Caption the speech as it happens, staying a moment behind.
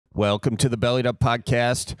Welcome to the Bellied Up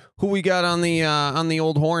Podcast. Who we got on the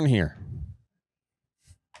old horn here?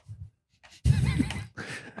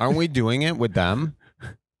 Aren't we doing it with them?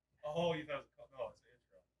 Oh, you thought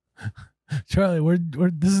it's the intro. Charlie,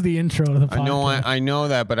 this is the intro to the podcast. I know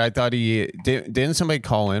that, but I thought didn't somebody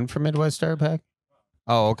call in from Midwest Star Pack?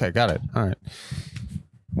 Oh, okay, got it. All right.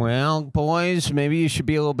 Well, boys, maybe you should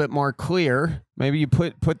be a little bit more clear. Maybe you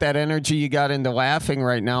put that energy you got into laughing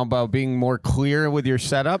right now about being more clear with your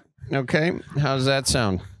setup. Okay, how's that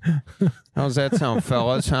sound? How's that sound,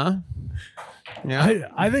 fellas? Huh? Yeah,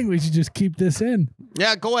 I think we should just keep this in.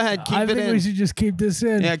 Yeah, go ahead. Keep I it think in. we should just keep this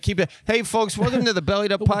in. Yeah, keep it. Hey, folks, welcome to the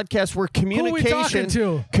Bellied Up Podcast, where communication, Who are we talking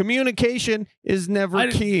to? Communication is never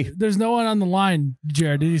key. There's no one on the line,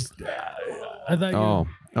 Jared. I thought Oh,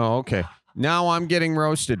 okay. Now I'm getting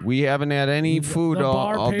roasted. We haven't had any food the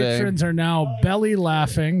all bar day. patrons are now belly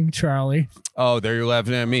laughing, Charlie. Oh, there you're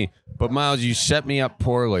laughing at me. But Miles, you set me up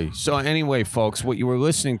poorly. So anyway, folks, what you were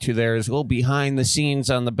listening to there is a little behind the scenes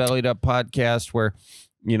on the Bellied Up Podcast where,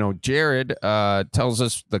 you know, Jared tells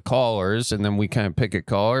us the callers and then we kind of pick a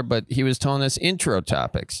caller, but he was telling us intro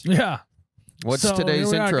topics. Yeah. What's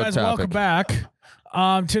today's intro guys, topic? Welcome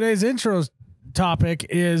back. Today's intro topic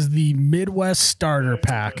is the Midwest Starter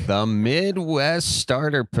Pack. The Midwest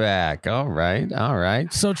Starter Pack. All right. All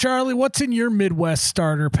right. So, Charlie, what's in your Midwest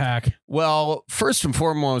Starter Pack? Well, first and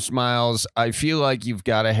foremost, Miles, I feel like you've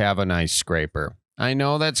got to have an ice scraper. I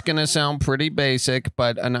know that's going to sound pretty basic,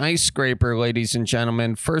 but an ice scraper, ladies and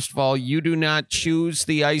gentlemen, first of all, you do not choose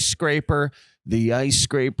the ice scraper. The ice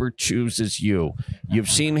scraper chooses you. You've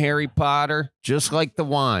seen Harry Potter, just like the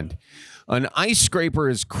wand. An ice scraper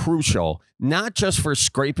is crucial, not just for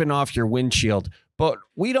scraping off your windshield, but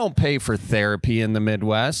we don't pay for therapy in the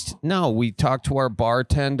Midwest. No, we talk to our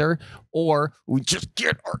bartender or we just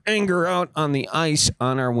get our anger out on the ice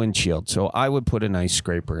on our windshield. So I would put an ice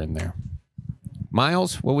scraper in there.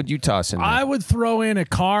 Miles, what would you toss in there? I would throw in a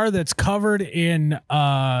car that's covered in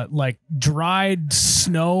like dried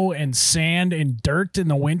snow and sand and dirt in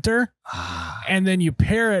the winter. And then you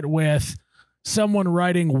pair it with someone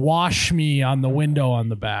writing "wash me" on the window on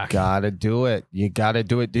the back. Gotta do it. You gotta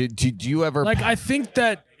do it. Did you ever I think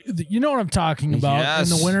that you know what I'm talking about.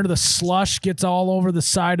 Yes. In the winter, the slush gets all over the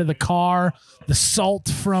side of the car. The salt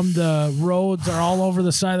from the roads are all over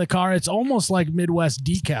the side of the car. It's almost like Midwest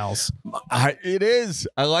decals. It is.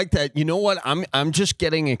 I like that. You know what? I'm just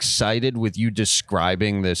getting excited with you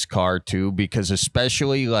describing this car too, because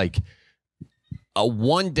especially like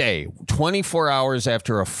one day, 24 hours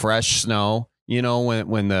after a fresh snow. You know,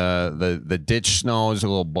 when the ditch snow is a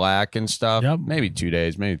little black and stuff, Yep. Maybe 2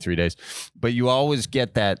 days, maybe 3 days. But you always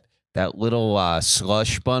get that little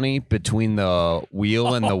slush bunny between the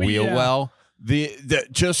wheel and the wheel well. The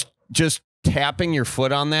just tapping your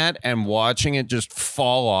foot on that and watching it just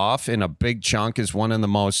fall off in a big chunk is one of the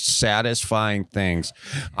most satisfying things.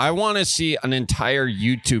 I want to see an entire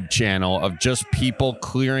YouTube channel of just people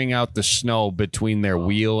clearing out the snow between their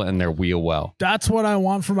wheel and their wheel well. That's what I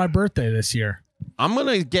want for my birthday this year. I'm going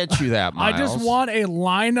to get you that, Miles. I just want a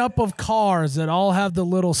lineup of cars that all have the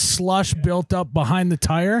little slush built up behind the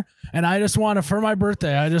tire. And I just want to, for my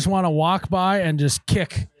birthday, I just want to walk by and just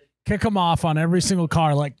kick them off on every single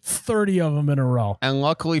car, like 30 of them in a row. And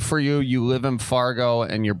luckily for you, you live in Fargo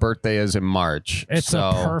and your birthday is in March. It's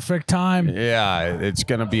a perfect time. Yeah, it's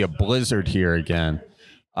going to be a blizzard here again.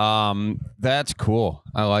 That's cool.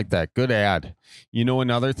 I like that. Good ad. You know,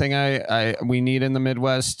 another thing we need in the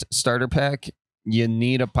Midwest Starter Pack, you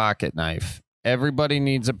need a pocket knife. Everybody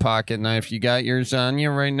needs a pocket knife. You got yours on you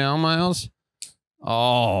right now, Miles?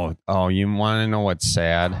 Oh, you want to know what's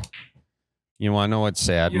sad? You want to know what's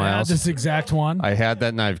sad, Miles? This exact one. I had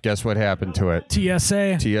that knife. Guess what happened to it?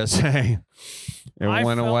 TSA. It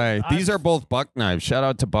went away. These are both Buck knives. Shout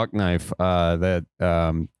out to Buck Knife. That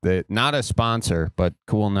not a sponsor, but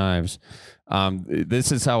cool knives.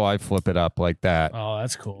 This is how I flip it up like that. Oh,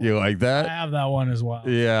 that's cool. You like that? I have that one as well.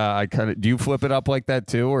 Yeah, I kind of. Do you flip it up like that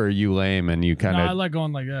too, or are you lame and you kind of? No, I like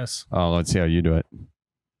going like this. Oh, let's see how you do it.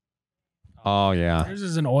 Oh yeah. Yours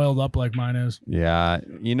isn't oiled up like mine is. Yeah,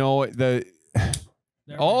 you know there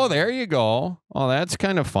you go. Oh, that's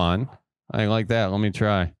kind of fun. I like that. Let me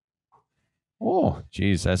try. Oh,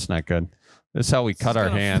 geez, that's not good. This is how we cut our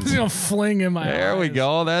hands. It's gonna fling in my There we eyes.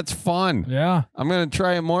 go. That's fun. Yeah. I'm going to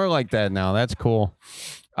try it more like that now. That's cool.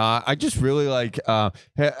 I just really like,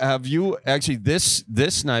 have you actually,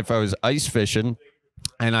 this knife, I was ice fishing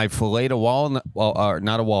and I filleted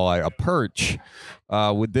a perch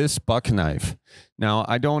with this buck knife. Now,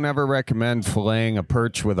 I don't ever recommend filleting a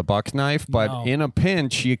perch with a buck knife, but No. in a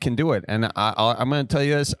pinch, you can do it. And I'm going to tell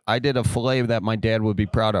you this. I did a fillet that my dad would be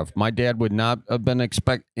proud of. My dad would not have been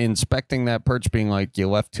inspecting that perch being like, you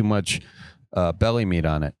left too much belly meat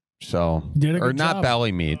on it. So, Did a or good not job.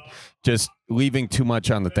 belly meat, just leaving too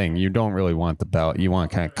much on the thing. You don't really want the belly. You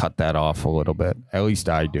want to kind of cut that off a little bit. At least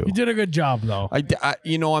I do. You did a good job, though.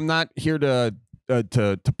 I'm not here to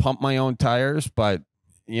pump my own tires, but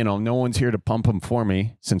no one's here to pump them for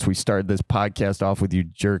me since we started this podcast off with you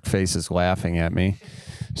jerk faces laughing at me.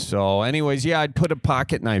 So anyways, yeah, I'd put a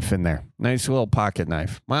pocket knife in there. Nice little pocket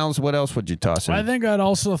knife. Miles, what else would you toss in? I think I'd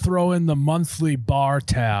also throw in the monthly bar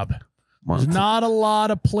tab. There's not a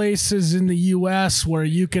lot of places in the U.S. where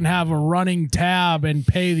you can have a running tab and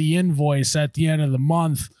pay the invoice at the end of the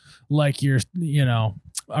month like you're,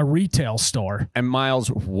 a retail store. And Miles,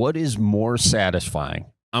 what is more satisfying?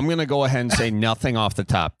 I'm going to go ahead and say nothing off the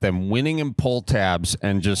top than winning in pull tabs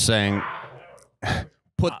and just saying,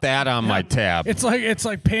 put that on my tab. It's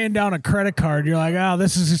like paying down a credit card. You're like, I'm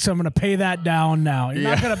going to pay that down now. You're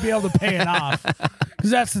not going to be able to pay it off. Because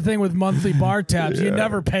that's the thing with monthly bar tabs. You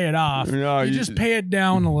never pay it off. No, you just pay it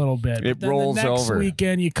down a little bit. It then rolls the next over.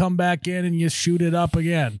 weekend, you come back in and you shoot it up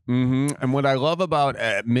again. Mm-hmm. And what I love about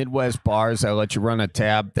Midwest bars that let you run a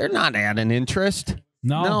tab, they're not adding interest.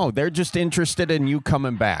 No, they're just interested in you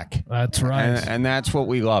coming back. That's right. And that's what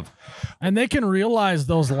we love. And they can realize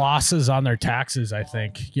those losses on their taxes, I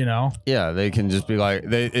think, Yeah, they can just be like,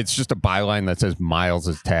 it's just a byline that says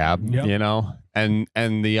Miles' tab, Yep. And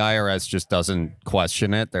the IRS just doesn't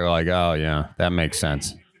question it. They're like, oh, yeah, that makes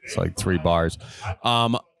sense. It's like 3 bars.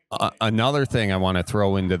 Another thing I want to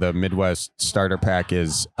throw into the Midwest starter pack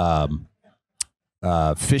is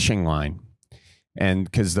fishing line. And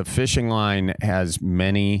because the fishing line has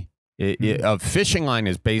many, a fishing line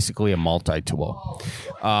is basically a multi-tool.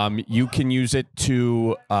 You can use it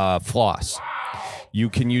to floss. You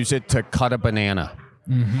can use it to cut a banana.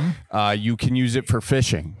 Mm-hmm. You can use it for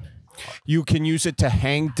fishing. You can use it to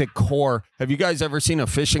hang decor. Have you guys ever seen a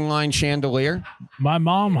fishing line chandelier? My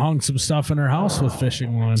mom hung some stuff in her house with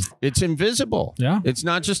fishing line. It's invisible. Yeah. It's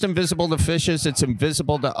not just invisible to fishes. It's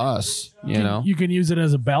invisible to us, You can use it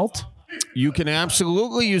as a belt. You can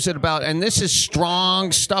absolutely use it and this is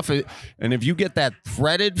strong stuff. And if you get that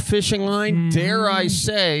threaded fishing line, dare I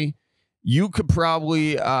say, you could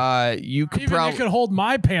probably, It could hold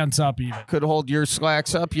my pants up even. could hold your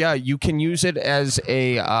slacks up. Yeah, you can use it as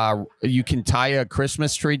you can tie a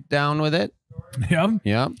Christmas tree down with it. Yeah.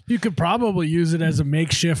 Yeah. You could probably use it as a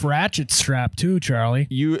makeshift ratchet strap too, Charlie.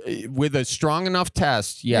 With a strong enough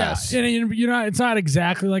test, yes. Yeah. And it's not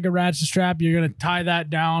exactly like a ratchet strap. You're going to tie that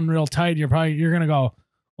down real tight. You're going to go,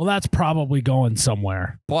 well, that's probably going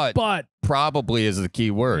somewhere. But probably is the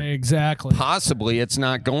key word. Exactly. Possibly it's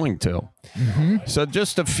not going to. Mm-hmm. So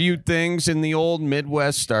just a few things in the old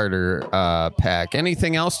Midwest starter pack.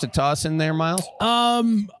 Anything else to toss in there, Miles?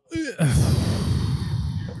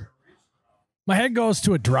 My head goes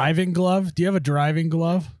to a driving glove. Do you have a driving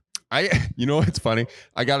glove? It's funny.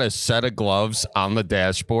 I got a set of gloves on the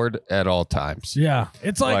dashboard at all times. Yeah.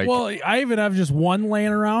 It's like, well, I even have just one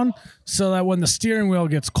laying around so that when the steering wheel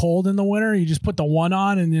gets cold in the winter, you just put the one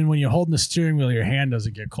on. And then when you're holding the steering wheel, your hand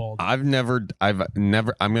doesn't get cold. I'm going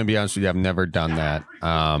to be honest with you. I've never done that.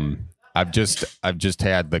 I've just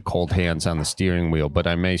had the cold hands on the steering wheel, but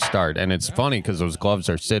I may start. And it's funny because those gloves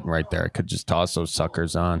are sitting right there. I could just toss those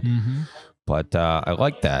suckers on. Mm-hmm. But I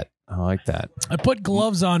like that. I put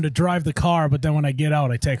gloves on to drive the car, but then when I get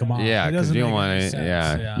out, I take them off. Yeah, because you don't want to.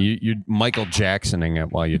 Yeah, you Michael Jacksoning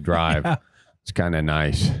it while you drive. Yeah. It's kind of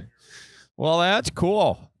nice. Well, that's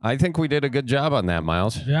cool. I think we did a good job on that,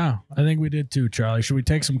 Miles. Yeah, I think we did too, Charlie. Should we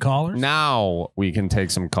take some callers? Now we can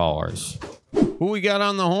take some callers. Who we got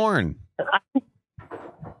on the horn?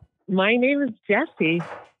 My name is Jesse.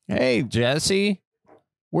 Hey, Jesse.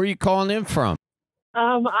 Where are you calling in from?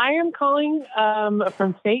 I am calling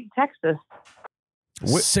from St. Texas.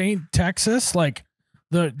 St. Texas? Like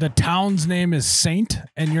the town's name is Saint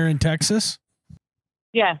and you're in Texas?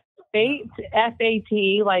 Yes. Fate,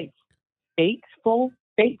 F-A-T, like fateful,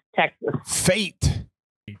 Fate, Texas. Fate,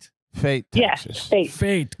 Texas. Yes, Fate.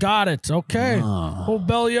 Fate. Got it. Okay. We'll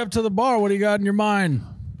belly up to the bar. What do you got in your mind?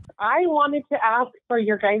 I wanted to ask for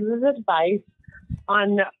your guys' advice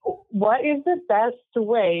on what is the best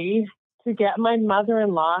way to get my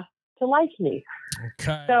mother-in-law to like me.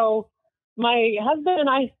 Okay. So my husband and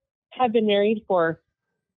I have been married for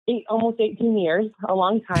almost 18 years, a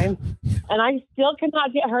long time, and I still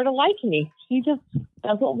cannot get her to like me. She just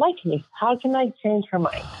doesn't like me. How can I change her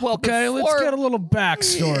mind? Well, okay, let's get a little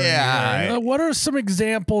backstory. Yeah. What are some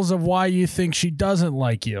examples of why you think she doesn't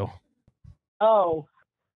like you? Oh,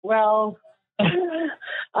 well, let's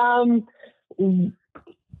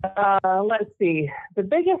see. The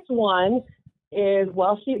biggest one is,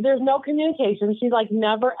 well, there's no communication. She like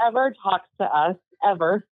never ever talks to us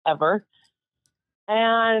ever.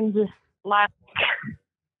 And like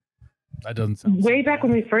That doesn't sound way back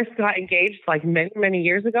when we first got engaged, like many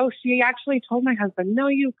years ago, she actually told my husband, "No,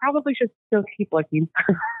 you probably should still keep looking."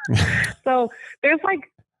 So there's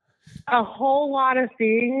like a whole lot of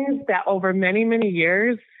things that over many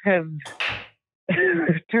years have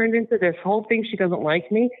turned into this whole thing. She doesn't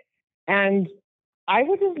like me, and I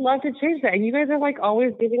would just love to change that. And you guys are like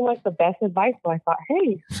always giving like the best advice. So I thought,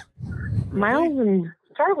 hey, Miles and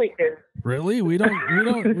Charlie could. Really? We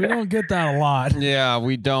don't get that a lot. Yeah,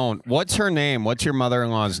 we don't. What's her name? What's your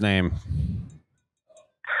mother-in-law's name?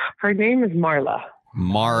 Her name is Marla.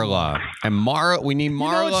 Marla. And we need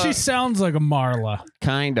Marla. You know what? She sounds like a Marla.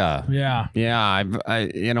 Kinda. Yeah. Yeah.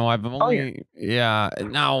 I've only. Yeah.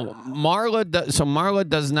 Now Marla. So Marla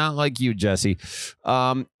does not like you, Jesse.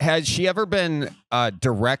 Has she ever been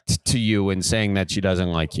direct to you in saying that she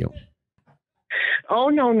doesn't like you? Oh,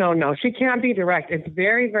 no. She can't be direct. It's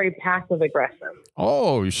very, very passive aggressive.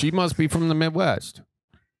 Oh, she must be from the Midwest.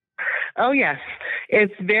 Oh, yes.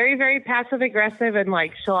 It's very, very passive aggressive. And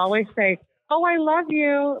like, she'll always say, "Oh, I love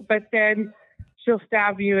you." But then she'll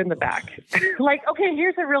stab you in the back. Like, okay,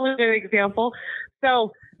 here's a really good example.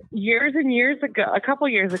 So years and years ago, a couple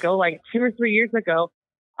years ago, like 2 or 3 years ago,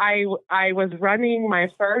 I was running my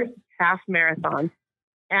first half marathon.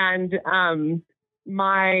 And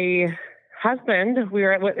my husband, we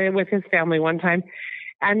were with his family one time,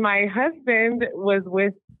 and my husband was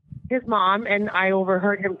with his mom, and I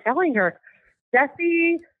overheard him telling her,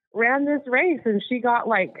 "Jessie ran this race and she got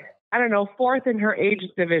like, I don't know, 4th in her age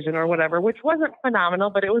division or whatever," which wasn't phenomenal,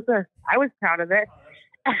 but I was proud of it.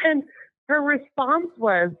 And her response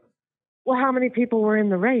was, "Well, how many people were in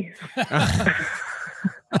the race?"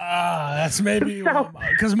 That's maybe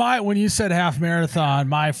because when you said half marathon,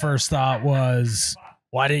 my first thought was,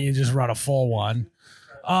 why didn't you just run a full one?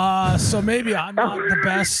 So maybe I'm not the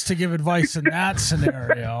best to give advice in that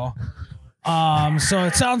scenario. So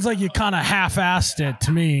it sounds like you kind of half-assed it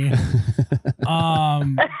to me.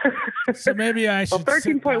 So maybe I should. Well,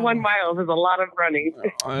 13.1 miles is a lot of running.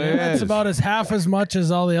 That's about half as much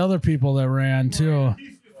as all the other people that ran too.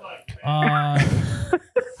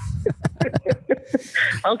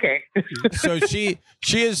 Okay. So she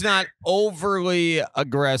is not overly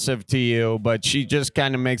aggressive to you, but she just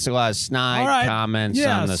kind of makes a lot of snide comments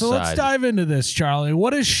on the side. So let's dive into this, Charlie.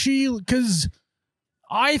 What is she? Because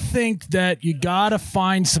I think that you got to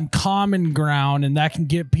find some common ground, and that can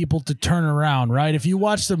get people to turn around, right? If you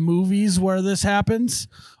watch the movies where this happens,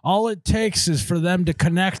 all it takes is for them to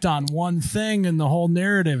connect on one thing and the whole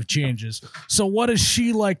narrative changes. So what does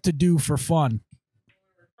she like to do for fun?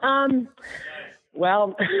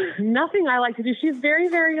 Well, nothing I like to do. She's very,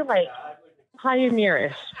 very like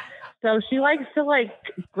pioneerish. So she likes to like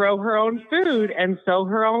grow her own food and sew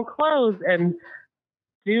her own clothes and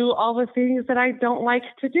do all the things that I don't like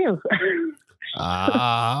to do.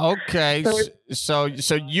 Okay. So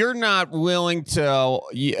you're not willing to,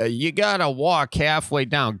 you got to walk halfway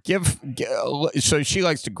down. So she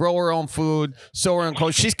likes to grow her own food, sew her own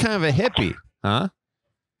clothes. She's kind of a hippie, huh?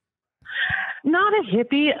 Not a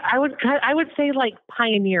hippie. I would say like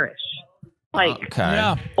pioneerish. Like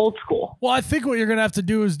old school. Well, I think what you're going to have to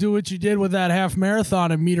do is do what you did with that half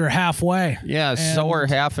marathon and meet her halfway. Yeah, sew her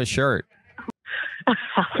half a shirt.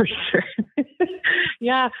 For sure.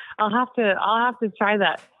 Yeah, I'll have to try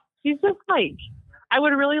that. She's just like, I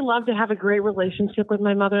would really love to have a great relationship with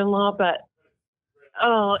my mother-in-law, but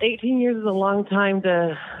 18 years is a long time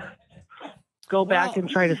to go back and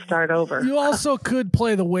try to start over. You also could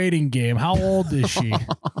play the waiting game. How old is she?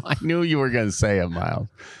 I knew you were going to say it, Miles.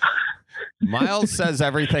 Miles says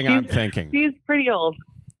everything I'm thinking. She's pretty old.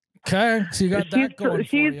 Okay, so you got that going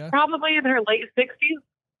for you. She's probably in her late 60s.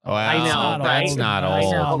 Well, I know. That's not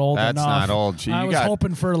old. That's not old. I was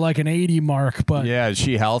hoping for like an 80 mark, but yeah, is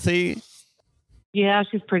she healthy? Yeah,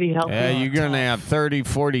 she's pretty healthy. Yeah, you're going to have 30,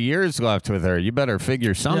 40 years left with her. You better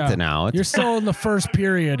figure something out. You're still in the first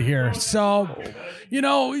period here. So,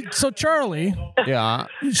 so Charlie,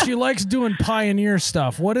 she likes doing pioneer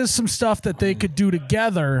stuff. What is some stuff that they could do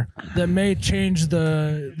together that may change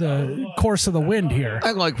the course of the wind here?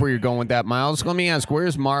 I like where you're going with that, Miles. Let me ask,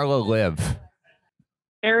 where's Marla live?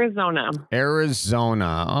 Arizona.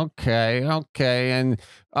 Okay. And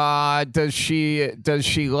does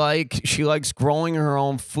she likes growing her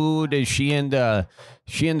own food? Is she into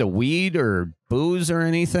weed or booze or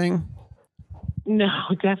anything? No,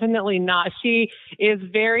 definitely not. She is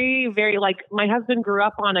very, very like my husband grew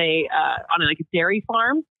up on a like a dairy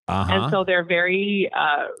farm, and so they're very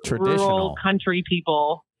rural country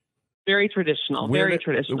people. Very traditional. Very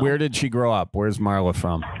traditional. Where did she grow up? Where's Marla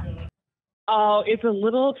from? Oh, it's a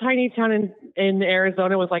little tiny town in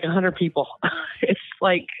Arizona with like 100 people. It's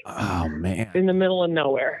like in the middle of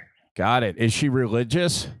nowhere. Got it. Is she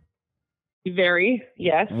religious? Very,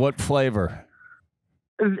 yes. What flavor?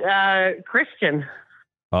 Christian.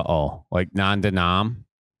 Uh-oh. Like non-denom?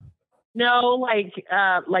 No,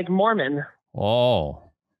 like Mormon. Oh.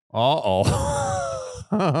 Uh-oh.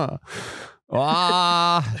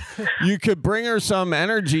 You could bring her some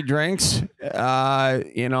energy drinks.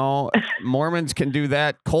 Mormons can do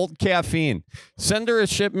that. Cold caffeine. Send her a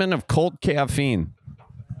shipment of cold caffeine.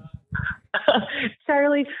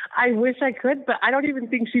 Charlie, I wish I could, but I don't even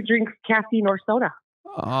think she drinks caffeine or soda.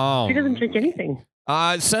 Oh. She doesn't drink anything.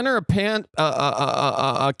 Send her a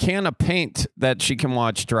can of paint that she can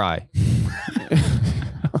watch dry.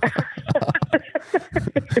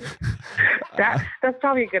 That's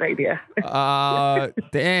probably a good idea.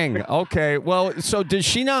 Dang. Okay. Well, so does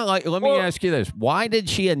she not like? Let me ask you this: why did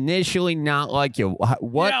she initially not like you?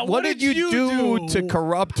 What did you do to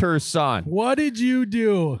corrupt her son? What did you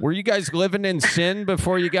do? Were you guys living in sin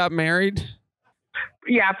before you got married?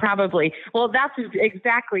 Yeah, probably. Well, that's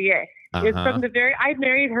exactly it. It's from I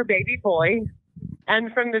married her baby boy,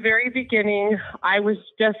 and from the very beginning, I was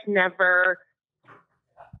just never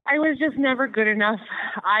good enough.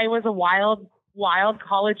 I was a wild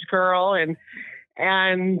college girl,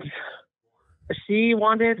 and she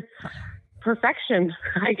wanted perfection.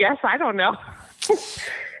 I guess, I don't know.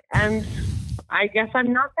 And I guess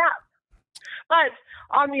I'm not that. But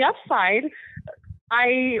on the upside,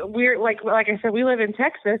 we're like I said, we live in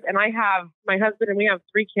Texas, and I have my husband, and we have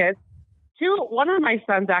 3 kids. One of my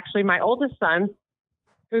sons, actually, my oldest son,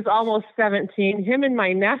 who's almost 17, him and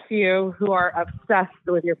my nephew, who are obsessed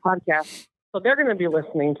with your podcast. So they're going to be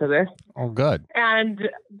listening to this. Oh, good. And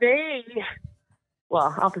I'll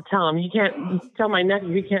have to tell him. You can't tell my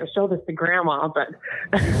nephew he can't show this to grandma, but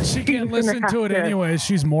she can't listen to it anyway.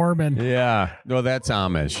 She's Mormon. Yeah. No, that's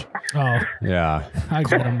Amish. Oh. Yeah. I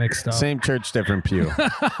got them mixed up. Same church, different pew.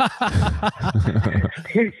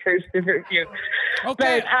 Same church, different pew.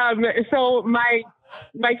 Okay. But, so my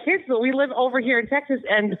kids, we live over here in Texas,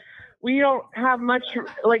 and we don't have much,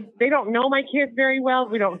 they don't know my kids very well.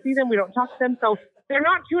 We don't see them. We don't talk to them. So they're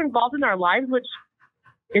not too involved in our lives, which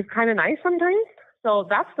is kind of nice sometimes. So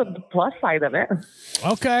that's the plus side of it.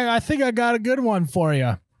 Okay. I think I got a good one for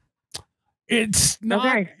you. It's not,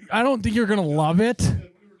 I don't think you're going to love it,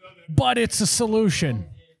 but it's a solution.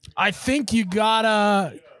 I think you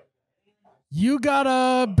gotta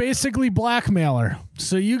basically blackmail her.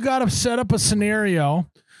 So you gotta set up a scenario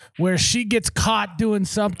where she gets caught doing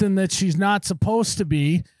something that she's not supposed to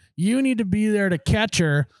be. You need to be there to catch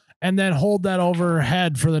her and then hold that over her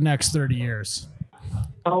head for the next 30 years.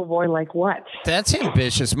 Oh boy, like what? That's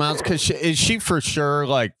ambitious, Miles. Because is she for sure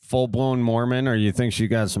like full blown Mormon, or you think she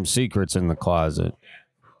got some secrets in the closet?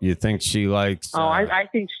 You think she likes? I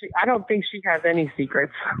don't think she has any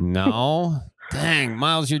secrets. No. Dang,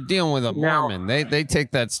 Miles, you're dealing with a Mormon. They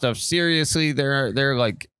take that stuff seriously. They're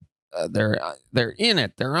like they're in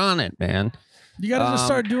it. They're on it, man. You got to just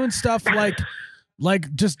start doing stuff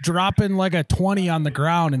like just dropping like a 20 on the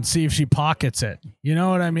ground and see if she pockets it. You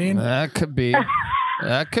know what I mean? That could be.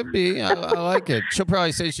 That could be. I like it. She'll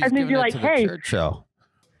probably say she's giving it to the church show.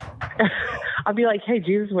 I'll be like, hey,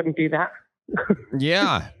 Jesus wouldn't do that.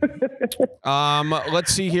 Yeah.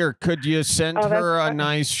 Let's see here. Could you send her a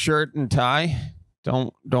nice shirt and tie?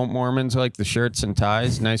 Don't Mormons like the shirts and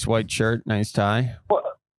ties? Nice white shirt, nice tie.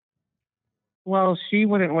 Well, she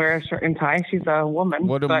wouldn't wear a shirt and tie. She's a woman.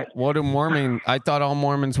 What do Mormon? I thought all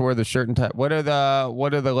Mormons wore the shirt and tie. What do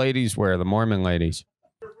the ladies wear? The Mormon ladies?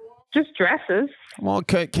 Just dresses. Well,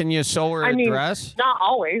 can you sew her a dress? Not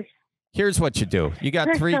always. Here's what you do. You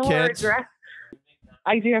got 3 kids.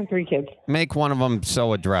 I do have 3 kids. Make one of them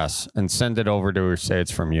sew a dress and send it over to her. Say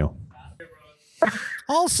it's from you.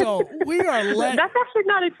 Also, that's actually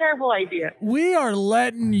not a terrible idea. We are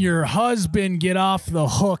letting your husband get off the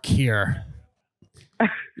hook here.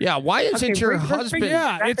 Yeah, why isn't your husband?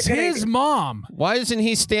 Yeah, it's his mom. Why isn't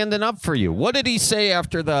he standing up for you? What did he say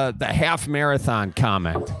after the half marathon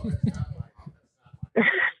comment?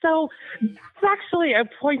 So it's actually a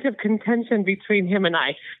point of contention between him and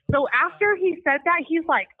I. So after he said that, he's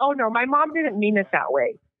like, oh no, my mom didn't mean it that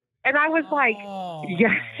way. And I was like,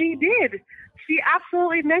 yes, she did. She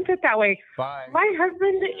absolutely meant it that way. Bye. My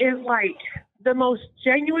husband is like the most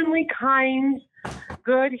genuinely kind,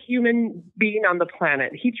 good human being on the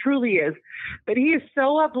planet. He truly is. But he is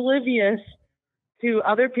so oblivious to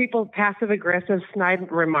other people's passive-aggressive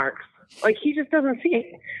snide remarks. Like, he just doesn't see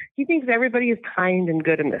it. He thinks everybody is kind and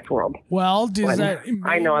good in this world. Well,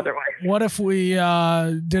 I know otherwise. What if we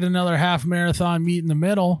did another half marathon meet in the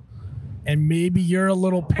middle, and maybe you're a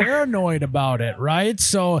little paranoid about it, right?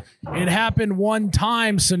 So it happened one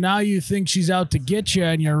time, so now you think she's out to get you,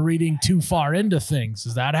 and you're reading too far into things.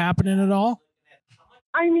 Is that happening at all?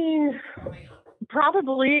 I mean,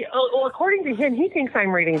 probably. Well, according to him, he thinks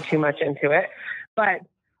I'm reading too much into it, but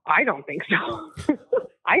I don't think so.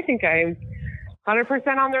 I think I'm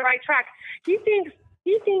 100% on the right track. He thinks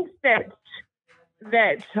that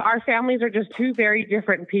our families are just two very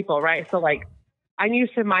different people, right? So, like, I'm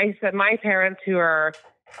used to my parents who are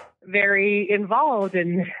very involved,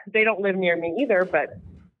 and they don't live near me either, but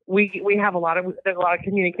we have there's a lot of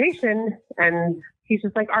communication, and he's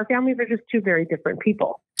just like, our families are just two very different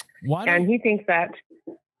people. And he thinks that.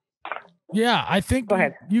 Yeah, I think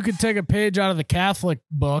you could take a page out of the Catholic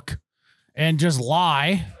book and just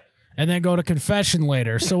lie and then go to confession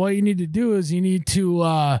later. So what you need to do is you need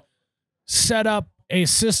to set up a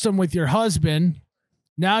system with your husband.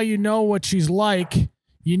 Now you know what she's like.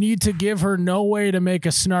 You need to give her no way to make a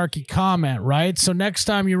snarky comment, right? So next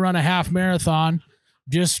time you run a half marathon,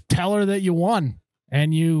 just tell her that you won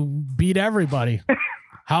and you beat everybody.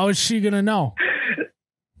 How is she going to know?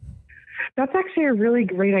 That's actually a really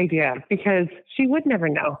great idea because she would never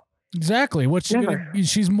know. Exactly.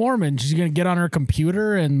 She's Mormon. She's going to get on her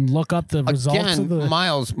computer and look up the results of the...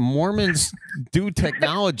 Miles, Mormons do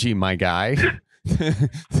technology, my guy.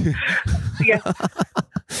 Yes.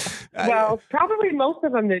 Well, probably most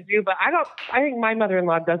of them that do, but I think my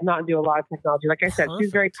mother-in-law does not do a lot of technology. Like I said,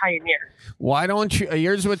 she's very pioneer. Why don't you,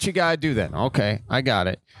 here's what you got to do then. Okay, I got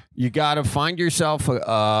it. You got to find yourself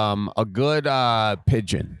a good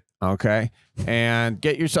pigeon. Okay, and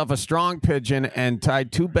get yourself a strong pigeon and tie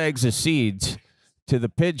 2 bags of seeds to the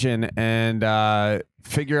pigeon and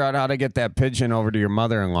figure out how to get that pigeon over to your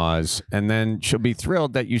mother-in-law's, and then she'll be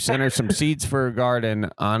thrilled that you sent her some seeds for her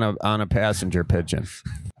garden on a passenger pigeon.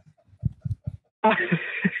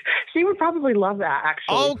 She would probably love that,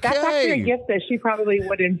 actually. Okay. That's actually a gift that she probably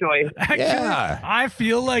would enjoy. Actually, yeah. I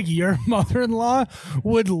feel like your mother-in-law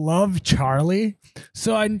would love Charlie.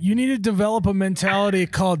 So you need to develop a mentality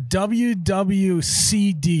called WWCD.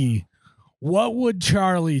 What would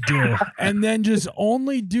Charlie do? And then just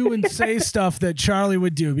only do and say stuff that Charlie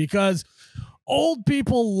would do, because old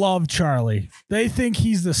people love Charlie. They think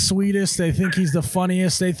he's the sweetest. They think he's the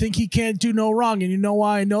funniest. They think he can't do no wrong. And you know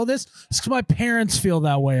why I know this? It's because my parents feel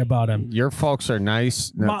that way about him. Your folks are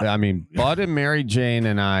nice. I mean, Bud and Mary Jane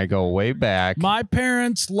and I go way back. My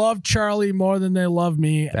parents love Charlie more than they love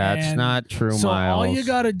me. That's not true, so Miles. All you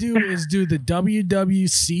got to do is do the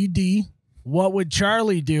WWCD. What would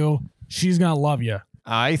Charlie do? She's going to love you.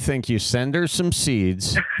 I think you send her some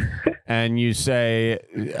seeds and you say,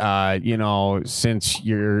 since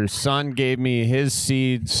your son gave me his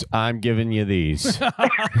seeds, I'm giving you these.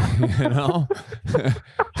 You know?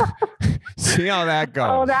 See how that goes.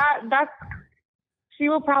 Oh, that's... She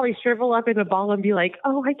will probably shrivel up in a ball and be like,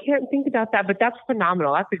 oh, I can't think about that. But that's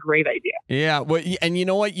phenomenal. That's a great idea. Yeah. Well, and you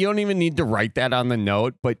know what? You don't even need to write that on the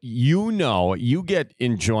note, but you get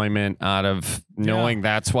enjoyment out of knowing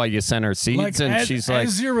that's why you sent her seeds. She's like,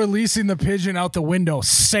 as you're releasing the pigeon out the window,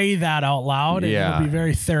 say that out loud. And it'll be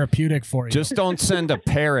very therapeutic for you. Just don't send a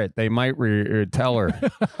parrot. They might tell her.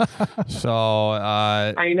 So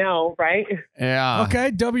I know, right? Yeah. Okay.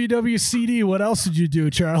 WWCD. What else did you do,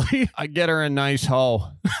 Charlie? I get her a nice hoe.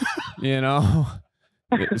 You know,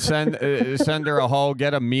 send her a hoe.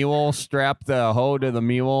 Get a mule. Strap the hoe to the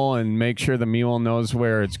mule and make sure the mule knows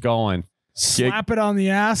where it's going. Slap it on the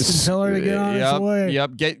ass and tell her to get on its way.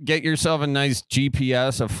 Yep. Get yourself a nice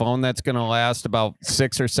GPS, a phone that's going to last about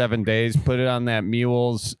 6 or 7 days. Put it on that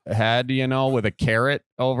mule's head, with a carrot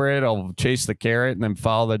over it. I'll chase the carrot and then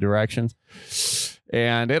follow the directions.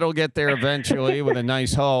 And it'll get there eventually with a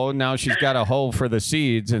nice hoe. Now she's got a hoe for the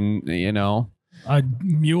seeds and, a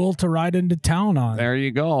mule to ride into town on. There you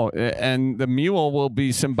go. And the mule will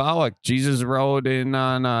be symbolic. Jesus rode in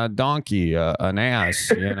on a donkey, an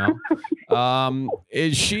ass,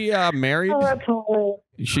 Is she married? Oh, that's hilarious.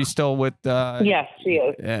 Is she still with... yes, she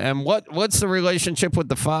is. And what's the relationship with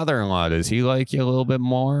the father-in-law? Does he like you a little bit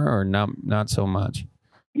more or not so much?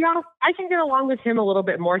 Yeah, I can get along with him a little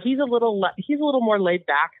bit more. He's a little more laid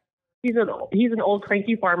back. He's an old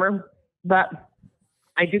cranky farmer, but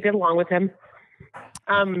I do get along with him.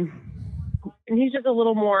 And he's just a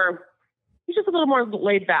little more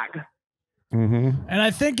laid back. Mm-hmm. And I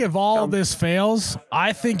think if all of this fails,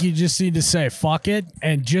 I think you just need to say fuck it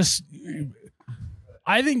and just.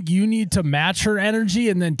 I think you need to match her energy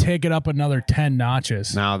and then take it up another 10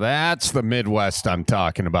 notches. Now that's the Midwest I'm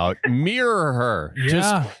talking about. Mirror her.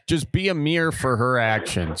 Yeah. Just be a mirror for her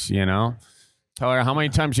actions, you know? Tell her how many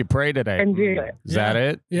times you pray today. And do it. Is that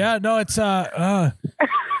it? Yeah, no, it's how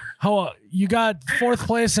you got 4th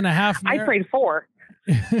place and a half. I prayed 4.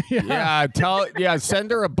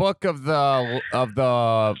 Send her a book of the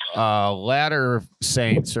ladder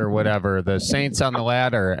saints or whatever, the saints on the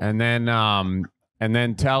ladder, and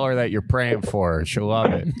then tell her that you're praying for her. She'll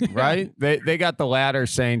love it, right? They got the ladder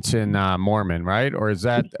saints in Mormon, right? Or is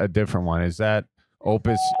that a different one? Is that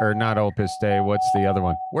Opus or not Opus Day? What's the other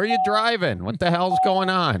one? Where are you driving? What the hell's going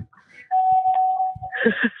on?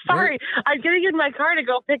 Sorry, I'm getting in my car to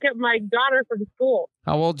go pick up my daughter from school.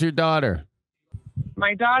 How old's your daughter?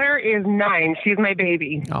 My daughter is 9. She's my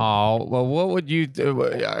baby. Oh, well, what would you do?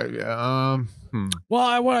 Well,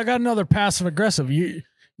 I got another passive aggressive. You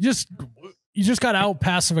just got to out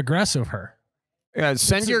passive aggressive her. Yeah,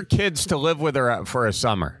 send your kids to live with her for a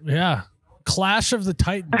summer. Yeah. Clash of the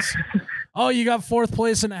Titans. Oh, you got 4th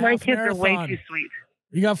place in a My half kids marathon. are way too sweet.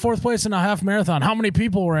 You got 4th place in a half marathon. How many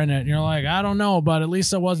people were in it? And you're like, I don't know, but at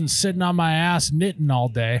least I wasn't sitting on my ass knitting all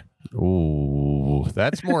day. Ooh,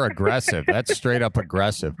 that's more aggressive. That's straight up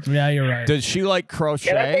aggressive. Yeah, you're right. Does she like Yeah, that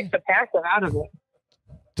crochet? takes the passive out of it.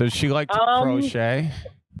 Does she like to crochet?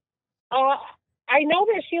 I know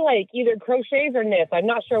that she either crochets or knits. I'm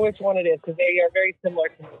not sure which one it is because they are very similar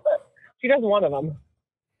to me, but she does one of them.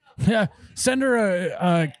 Yeah, send her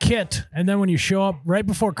a kit, and then when you show up right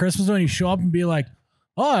before Christmas, when you show up and be like,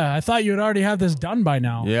 "Oh, I thought you'd already have this done by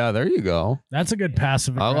now." Yeah, there you go. That's a good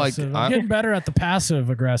passive aggressive. I'm getting better at the passive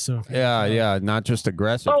aggressive. Yeah, not just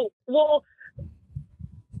aggressive. Oh, well,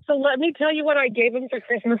 so let me tell you what I gave him for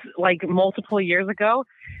Christmas multiple years ago.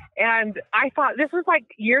 And I thought this was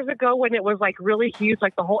years ago when it was really huge,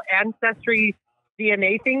 the whole ancestry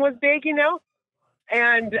DNA thing was big, you know?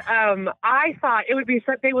 And I thought it would be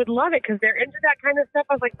they would love it because they're into that kind of stuff.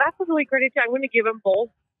 I was like, that's a really great idea. I'm going to give them both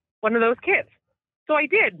one of those kits. So I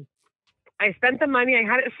did. I spent the money. I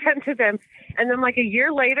had it sent to them. And then a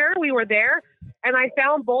year later, we were there and I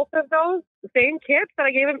found both of those same kits that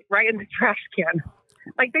I gave them right in the trash can.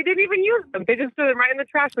 They didn't even use them. They just threw them right in the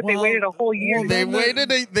trash, but they waited a whole year. They waited.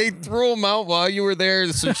 They threw them out while you were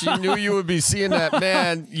there, so she knew you would be seeing that.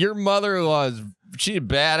 Man, your mother-in-law's she's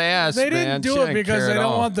badass. They didn't do it because they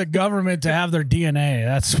don't want the government to have their DNA.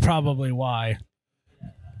 That's probably why.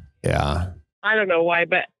 Yeah. I don't know why,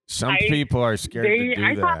 but some people are scared to do that.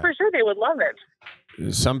 I thought for sure they would love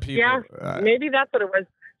it. Some people. Yeah, maybe that's what it was.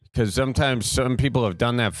 Because sometimes some people have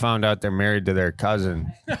done that, found out they're married to their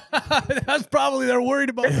cousin. That's probably, they're worried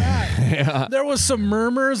about that. Yeah. There was some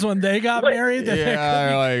murmurs when they got married.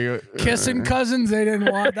 That kissing cousins, they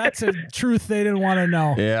didn't want. That's a truth they didn't want to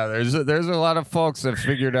know. Yeah, there's a lot of folks that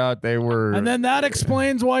figured out they were. And then that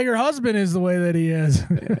explains why your husband is the way that he is.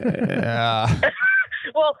 Yeah.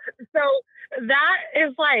 Well, so that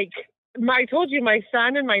is I told you, my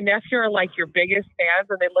son and my nephew are your biggest fans,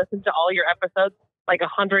 and they listen to all your episodes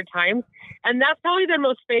 100 times. And that's probably their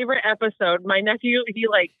most favorite episode. My nephew, he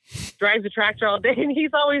drives a tractor all day, and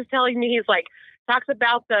he's always telling me, talks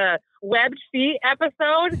about the webbed feet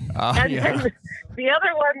episode. And then the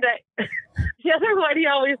other one he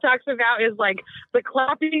always talks about is the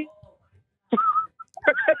clapping.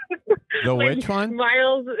 The which one?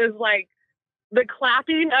 Miles is the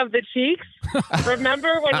clapping of the cheeks.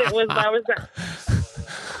 Remember when it was,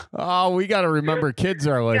 Oh, we got to remember kids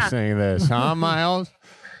are listening to this, huh, Miles?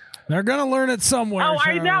 They're going to learn it somewhere. Oh,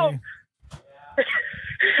 Charlie. I know.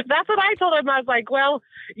 That's what I told him. I was like, well,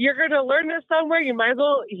 you're going to learn this somewhere. You might as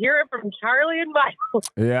well hear it from Charlie and Miles.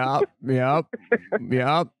 Yep.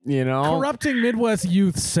 You know. Corrupting Midwest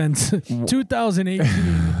youth since 2018.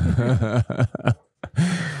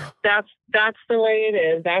 That's the way it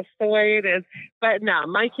is. That's the way it is. But no,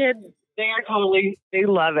 my kids, they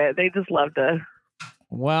love it. They just love to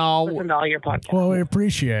listen to all your podcasts. Well, we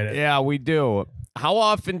appreciate it. Yeah, we do. How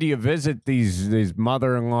often do you visit these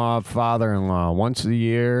mother-in-law, father-in-law? Once a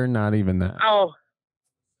year? Not even that. Oh,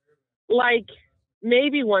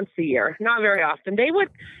 maybe once a year. Not very often. They would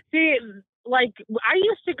see, I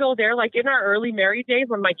used to go there, in our early married days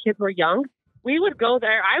when my kids were young. We would go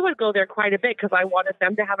there. I would go there quite a bit because I wanted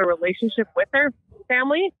them to have a relationship with their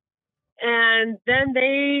family. And then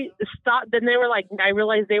they stopped. Then they were I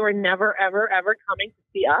realized they were never, ever, ever coming to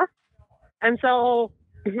see us. And so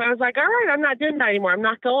I was like, all right, I'm not doing that anymore. I'm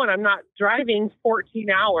not going. I'm not driving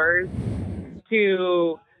 14 hours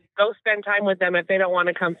to go spend time with them if they don't want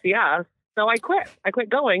to come see us. So I quit. I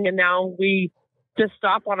quit going. And now we just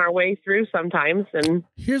stop on our way through sometimes, and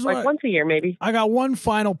Here's like what once a year maybe. I got one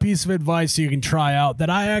final piece of advice you can try out that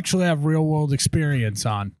I actually have real world experience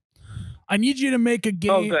on. I need you to make a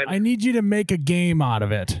game. good. I need you to make a game out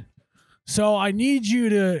of it. So I need you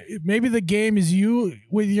to, maybe the game is you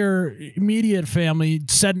with your immediate family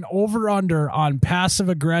set an over-under on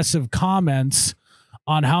passive-aggressive comments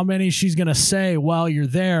on how many she's going to say while you're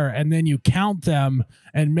there, and then you count them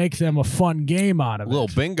and make them a fun game out of it. Little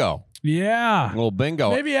bingo. Yeah. Little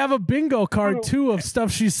bingo. Maybe have a bingo card, too, of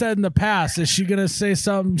stuff she said in the past. Is she going to say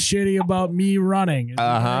something shitty about me running?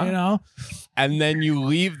 Uh-huh. You know? And then you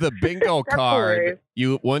leave the bingo That's card. hilarious.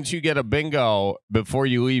 Once you get a bingo, before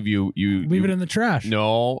you leave, you Leave it in the trash.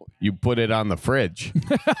 No, you put it on the fridge.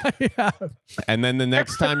 Yeah. And then the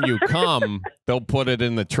next time you come, they'll put it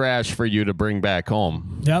in the trash for you to bring back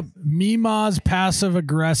home. Yep. Mima's passive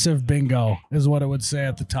aggressive bingo is what it would say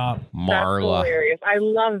at the top. That's Marla. hilarious. I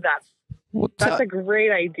love that. Well, That's a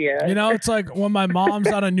great idea. You know, it's like when my mom's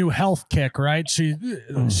on a new health kick, right? She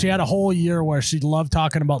had a whole year where she loved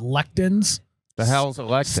talking about lectins. the hell's a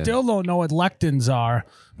lectin? Still don't know what lectins are,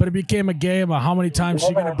 but it became a game of how many times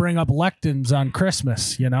she's going to bring up lectins on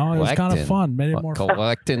Christmas. You know, it was kind of Lectin. fun. Made it more fun.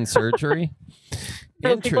 Lectin surgery?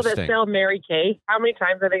 Those people that Interesting. sell Mary Kay, how many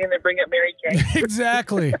times are they going to bring up Mary Kay?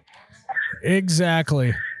 Exactly.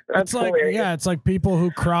 Exactly. That's It's like, hilarious. yeah, it's like people who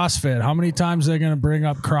CrossFit. How many times are they going to bring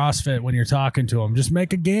up CrossFit when you're talking to them? Just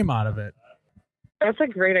make a game out of it. That's a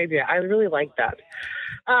great idea. I really like that.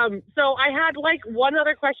 So I had like one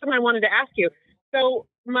other question I wanted to ask you. So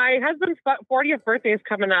my husband's 40th birthday is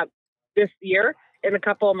coming up this year in a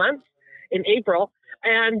couple of months in April.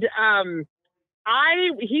 And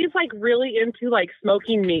he's like really into like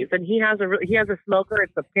smoking meats, and he has a smoker.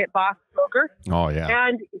 It's a Pit Boss smoker. Oh, yeah.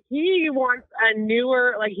 And he wants a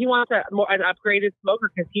newer, like he wants an upgraded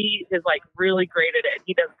smoker because he is like really great at it.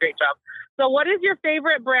 He does a great job. So what is your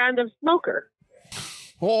favorite brand of smoker?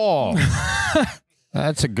 Oh,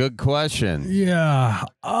 that's a good question. Yeah.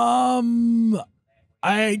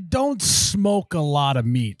 I don't smoke a lot of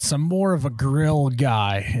meats. I'm more of a grill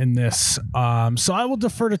guy in this. So I will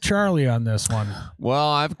defer to Charlie on this one.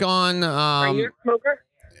 Well, I've gone. Are you a smoker?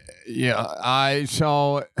 Yeah,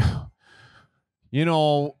 you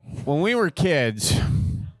know, when we were kids,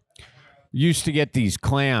 used to get these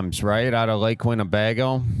clams, right, out of Lake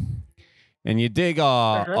Winnebago. And you dig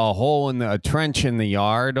a hole in a trench in the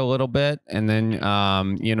yard a little bit, and then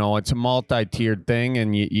you know, it's a multi-tiered thing,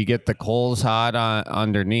 and you get the coals hot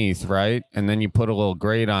underneath, right? And then you put a little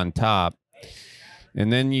grate on top,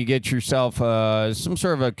 and then you get yourself some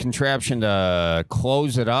sort of a contraption to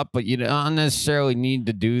close it up, but you don't necessarily need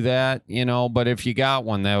to do that, you know. But if you got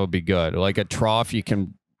one, that would be good, like a trough you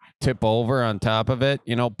can tip over on top of it,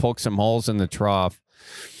 you know, poke some holes in the trough.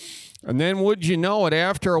 And then, would you know it,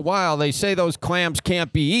 after a while, they say those clams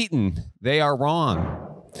can't be eaten. They are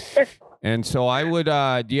wrong. And so I would,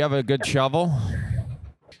 do you have a good shovel?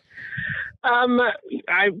 I'm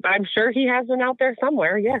sure he has one out there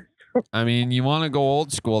somewhere, yes. I mean, you want to go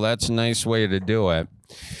old school. That's a nice way to do it.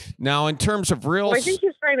 Now, in terms of real... Well, I think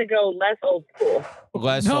he's trying to go less old school.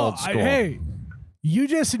 Less old school. Hey, you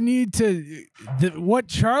just need to, what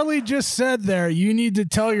Charlie just said there, you need to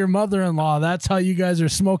tell your mother-in-law that's how you guys are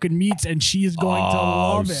smoking meats, and she is going to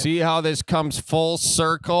love it. See how this comes full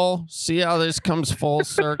circle? See how this comes full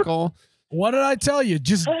circle? What did I tell you?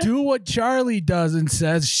 Just do what Charlie does and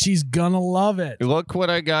says. She's going to love it. Look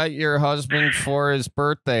what I got your husband for his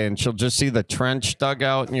birthday, and she'll just see the trench dug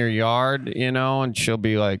out in your yard, you know, and she'll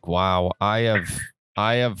be like, wow, I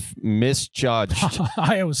have misjudged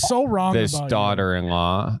I was so wrong this about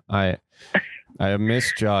daughter-in-law. I have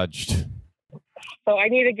misjudged. So I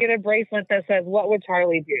need to get a bracelet that says, what would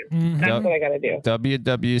Charlie do? Mhm. That's what I got to do.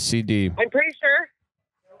 WWCD. I'm pretty sure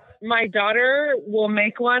my daughter will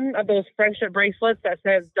make one of those friendship bracelets that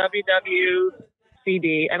says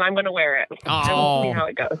WWCD, and I'm going to wear it. And we'll see how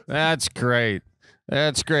it goes. That's great.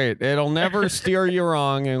 That's great. It'll never steer you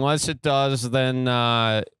wrong. Unless it does, then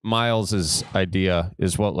Miles's idea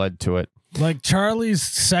is what led to it. Like Charlie's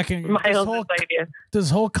second, Miles' idea.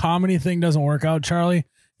 this whole comedy thing doesn't work out, Charlie.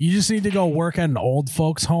 You just need to go work at an old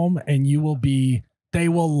folks home, and they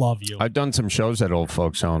will love you. I've done some shows at old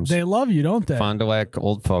folks' homes. They love you, don't they? Fond du Lac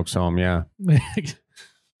Old Folks Home, yeah.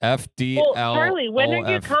 FDL. Well, Charlie, when are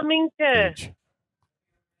you coming to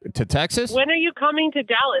Texas? When are you coming to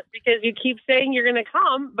Dallas? Because you keep saying you're going to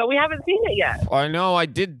come, but we haven't seen it yet. I know. I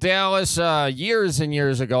did Dallas years and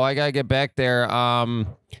years ago. I got to get back there.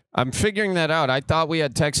 I'm figuring that out. I thought we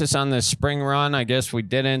had Texas on this spring run. I guess we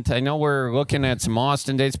didn't. I know we're looking at some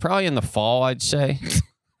Austin dates, probably in the fall, I'd say.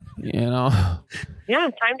 You know? Yeah,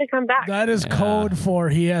 time to come back. That is code for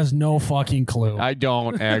he has no fucking clue. I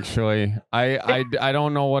don't actually. I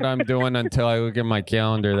don't know what I'm doing until I look at my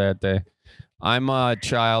calendar that day. I'm a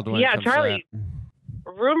child when it comes Charlie. to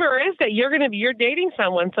that. Rumor is that you're dating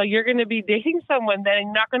someone, so you're going to be dating someone that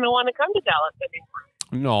you're not going to want to come to Dallas anymore.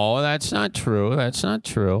 No, that's not true. That's not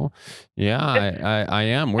true. Yeah, I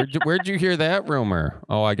am. Where'd you hear that rumor?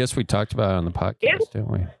 Oh, I guess we talked about it on the podcast,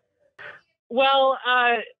 didn't we? Well,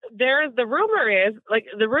 the rumor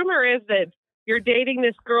is that you're dating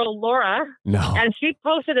this girl, Laura. No. And she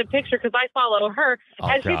posted a picture because I follow her.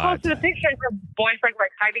 And she posted a picture of her boyfriend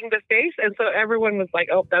like hiding the face. And so everyone was like,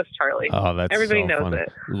 oh, that's Charlie. Oh, that's everybody so knows funny.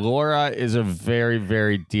 it. Laura is a very,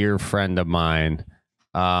 very dear friend of mine.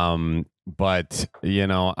 But, you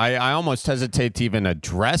know, I almost hesitate to even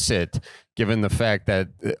address it, given the fact that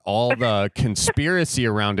all the conspiracy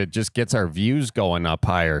around it just gets our views going up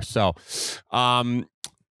higher. So, no.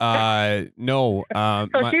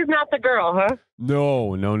 So she's not the girl, huh?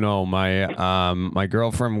 No. My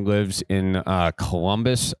girlfriend lives in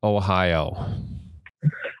Columbus, Ohio.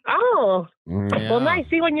 Oh. Yeah. Well, nice.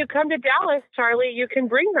 See, when you come to Dallas, Charlie, you can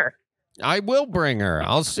bring her. I will bring her.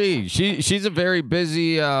 I'll see. She's a very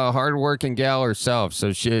busy, hardworking gal herself.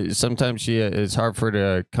 So sometimes it's hard for her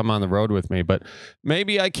to come on the road with me. But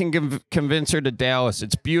maybe I can convince her to Dallas.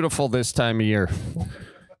 It's beautiful this time of year.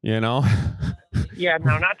 You know? Yeah,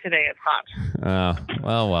 no, not today. It's hot.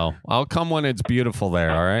 Well. I'll come when it's beautiful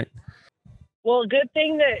there. All right. Well, good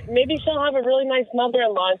thing that maybe she'll have a really nice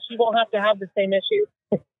mother-in-law and she won't have to have the same issues.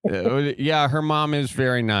 Yeah, her mom is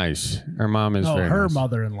very nice. Her mom is very her nice.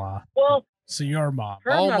 mother-in-law. Well, so your mom.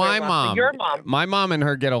 My mom. So your mom. My mom and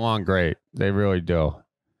her get along great. They really do.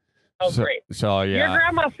 Oh, great. So, yeah. Your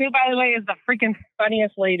Grandma Sue, by the way, is the freaking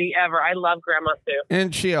funniest lady ever. I love Grandma Sue.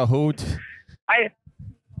 Isn't she a hoot?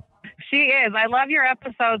 She is. I love your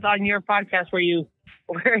episodes on your podcast where you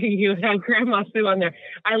have Grandma Sue on there.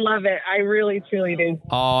 I love it. I really, truly do.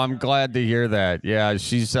 Oh, I'm glad to hear that. Yeah,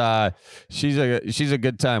 she's a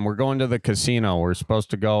good time. We're going to the casino. We're supposed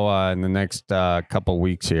to go in the next couple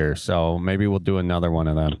weeks here, so maybe we'll do another one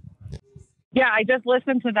of them. Yeah, I just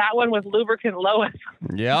listened to that one with Lubricant Lois.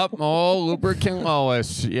 Yep. Oh, Lubricant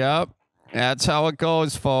Lois. Yep. That's how it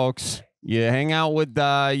goes, folks. You hang out with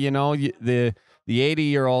the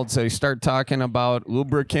 80-year-olds. They start talking about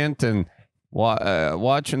lubricant and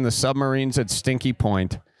watching the submarines at Stinky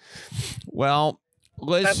Point. Well,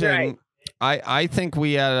 listen, right. I think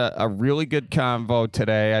we had a really good convo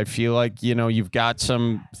today. I feel like, you've got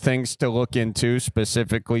some things to look into,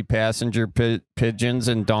 specifically passenger pigeons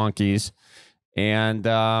and donkeys. And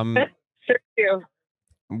sure do.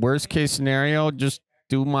 Worst case scenario, just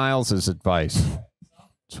do Miles's advice.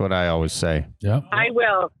 That's what I always say. Yep. I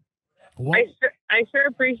will. I sure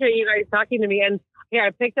appreciate you guys talking to me. And yeah,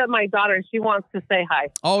 I picked up my daughter and she wants to say hi.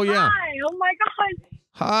 Oh, yeah. Hi. Oh, my God.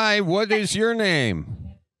 Hi. What is your name?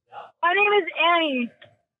 My name is Annie.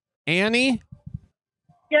 Annie?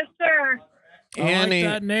 Yes, sir. Annie.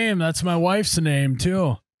 I like that name. That's my wife's name,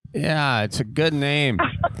 too. Yeah, it's a good name.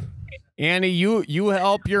 Annie, you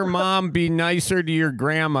help your mom be nicer to your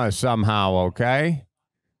grandma somehow, okay?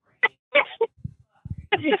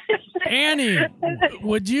 Annie,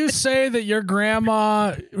 would you say that your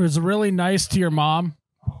grandma was really nice to your mom?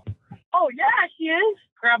 Oh, yeah, she is.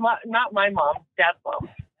 Grandma, not my mom, Dad's mom.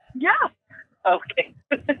 Yeah. Okay.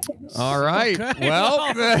 All right. Okay,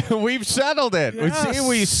 well, we've settled it. Yeah,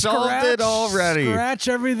 We solved it already. Scratch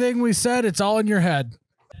everything we said. It's all in your head.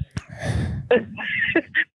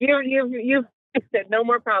 You've fixed it. No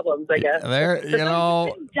more problems, I guess.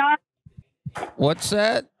 What's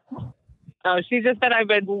that? Oh, she just said I've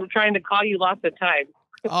been trying to call you lots of times.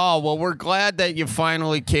 Oh, well, we're glad that you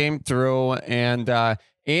finally came through. And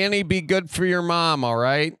Annie, be good for your mom, all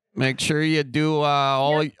right? Make sure you do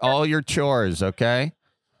all your chores, okay?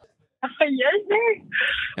 Yes, sir.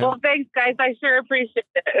 Well, thanks, guys. I sure appreciate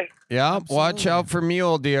it. Yeah, watch out for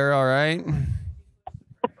Mule Deer, all right?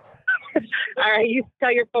 All right, you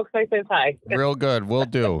tell your folks I says hi. Real good, we'll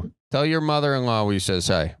do. Tell your mother-in-law we says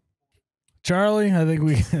hi. Charlie, I think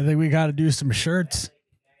we got to do some shirts.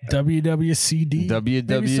 WWCD.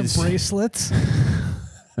 Maybe some bracelets.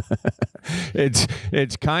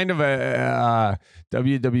 It's kind of a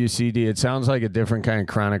WWCD. It sounds like a different kind of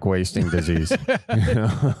chronic wasting disease. Do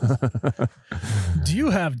you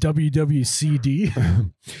have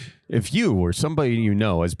WWCD? If you or somebody you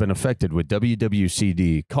know has been affected with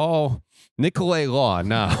WWCD, call Nicolay Law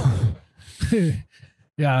now.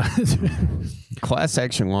 Yeah. Class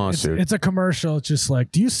action lawsuit. It's a commercial. It's just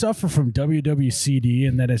like, do you suffer from WWCD?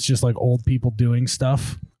 And then it's just like old people doing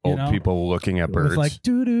stuff. Old people looking at birds. With like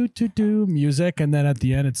do music, and then at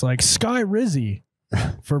the end it's like Sky Rizzy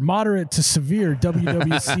for moderate to severe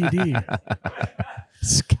WWCD.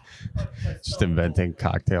 Just inventing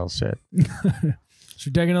cocktail shit. Should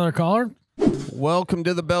we take another caller? Welcome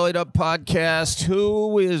to the Bellied Up Podcast.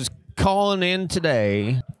 Who is calling in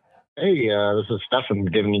today? Hey, this is Stefan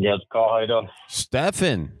giving you guys a call. How you doing?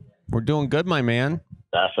 Stefan. We're doing good, my man.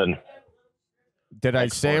 Stefan. Did I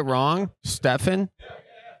say it wrong? Stefan?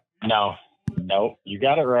 No, you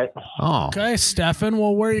got it right. Oh. Okay, Stefan.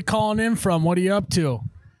 Well, where are you calling in from? What are you up to?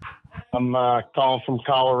 I'm calling from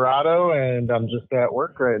Colorado, and I'm just at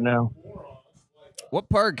work right now. What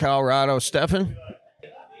part of Colorado, Stefan?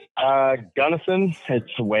 Gunnison.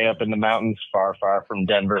 It's way up in the mountains, far from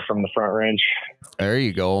Denver, from the Front Range. There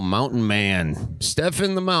you go, Mountain Man.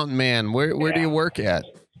 Stefan the Mountain Man. Where do you work at?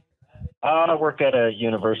 I work at a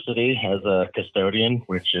university as a custodian,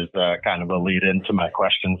 which is kind of a lead into my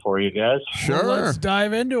question for you guys. Sure. Well, let's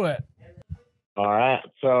dive into it. All right.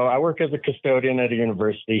 So I work as a custodian at a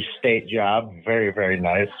university, state job. Very, very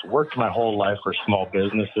nice. Worked my whole life for small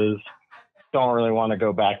businesses. Don't really want to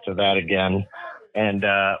go back to that again. And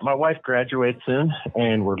my wife graduates soon,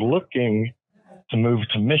 and we're looking to move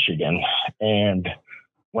to Michigan. And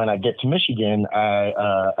when I get to Michigan,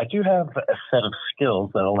 I do have a set of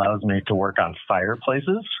skills that allows me to work on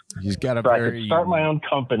fireplaces. He's got a so I could start my own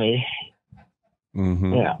company.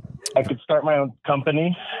 Mm-hmm. Yeah, I could start my own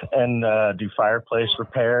company and do fireplace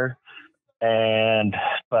repair.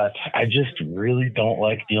 But I just really don't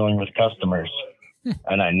like dealing with customers.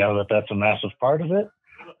 And I know that that's a massive part of it.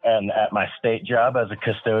 And at my state job as a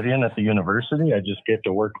custodian at the university, I just get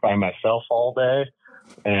to work by myself all day.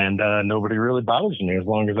 And nobody really bothers me as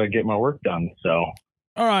long as I get my work done. So,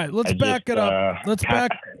 all right, let's back it up.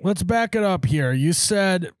 Let's back it up here. You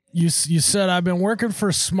said I've been working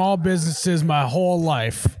for small businesses my whole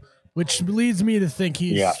life, which leads me to think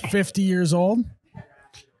he's 50 years old.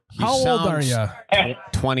 How old are you?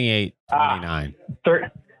 28, 29.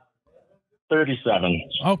 37.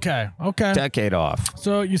 Okay. Decade off.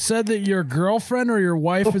 So you said that your girlfriend or your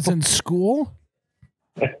wife is in school?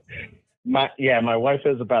 My wife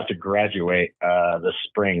is about to graduate this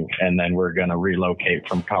spring, and then we're going to relocate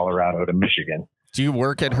from Colorado to Michigan. Do you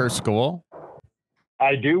work at her school?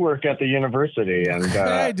 I do work at the university, and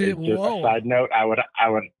Whoa. side note, I would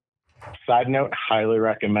highly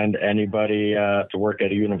recommend anybody to work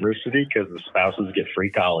at a university because the spouses get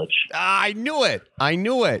free college. I knew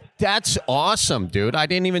it. That's awesome, dude. I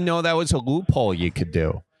didn't even know that was a loophole you could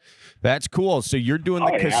do. That's cool. So you're doing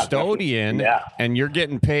the custodian and you're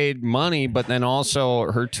getting paid money, but then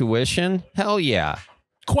also her tuition? Hell yeah.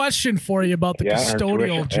 Question for you about the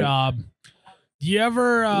custodial job. Do you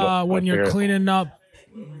ever, when you're cleaning up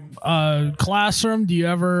a classroom, do you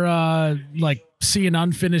ever like see an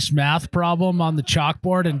unfinished math problem on the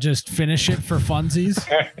chalkboard and just finish it for funsies?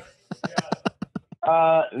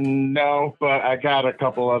 No, but I got a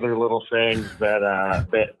couple other little things that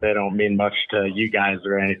they don't mean much to you guys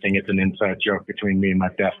or anything. It's an inside joke between me and my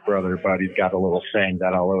deaf brother, but he's got a little saying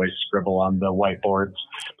that I'll always scribble on the whiteboards.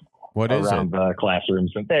 What is around the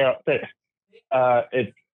classrooms, and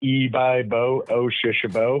it's E by Bo, O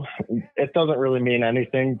Shishabo. It doesn't really mean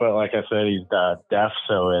anything, but like I said, he's deaf,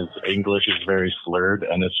 so his English is very slurred,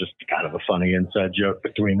 and it's just kind of a funny inside joke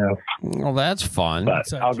between us. Well, that's fun.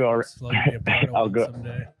 But I'll go.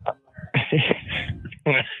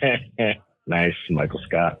 Nice, Michael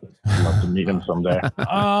Scott. I'd love to meet him someday.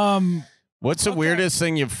 What's the weirdest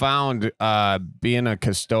thing you've found being a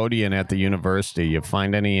custodian at the university? You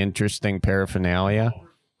find any interesting paraphernalia?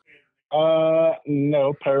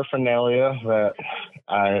 No paraphernalia that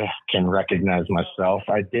I can recognize myself.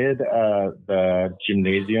 I did, the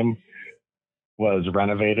gymnasium was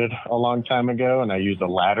renovated a long time ago, and I used a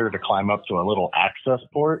ladder to climb up to a little access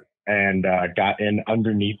port and got in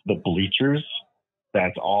underneath the bleachers.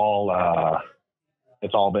 That's all,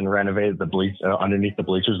 it's all been renovated, underneath the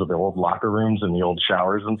bleachers of the old locker rooms and the old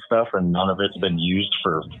showers and stuff, and none of it's been used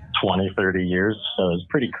for 20, 30 years. So it's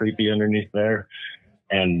pretty creepy underneath there.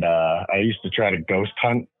 And I used to try to ghost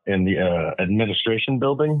hunt in the administration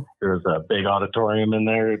building. There's a big auditorium in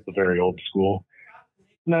there. It's a very old school.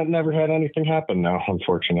 Never had anything happen, though,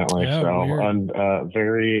 unfortunately. Yeah, so weird. I'm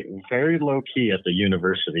very, very low key at the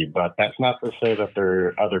university. But that's not to say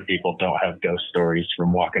that other people don't have ghost stories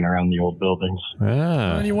from walking around the old buildings.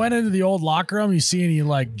 Yeah. When you went into the old locker room, you see any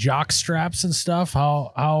like jock straps and stuff?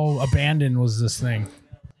 How abandoned was this thing?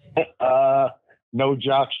 No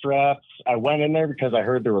jock straps. I went in there because I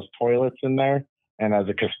heard there was toilets in there. And as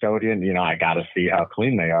a custodian, you know, I got to see how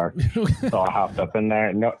clean they are. So I hopped up in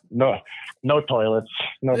there. No toilets.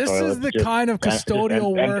 No this toilets. Is the kind of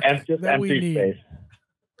custodial work that we need. Space.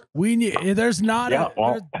 We need. There's not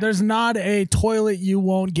there's not a toilet you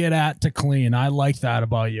won't get at to clean. I like that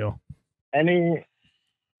about you.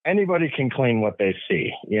 Anybody can clean what they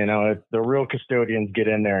see. You know, the real custodians get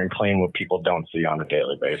in there and clean what people don't see on a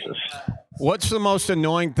daily basis. What's the most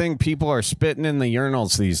annoying thing people are spitting in the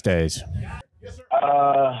urinals these days?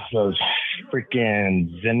 Those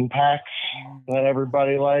freaking Zen packs that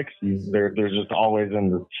everybody likes. They're just always in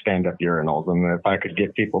the stand-up urinals. And if I could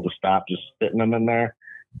get people to stop just spitting them in there,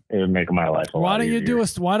 it would make my life a lot easier.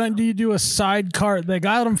 Why don't you do a side cart? They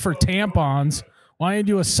got them for tampons. Why don't you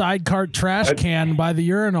do a side cart trash can by the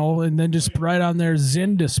urinal and then just write on their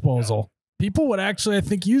Zen disposal? People would actually, I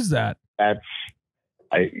think, use that.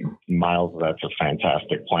 Miles, that's a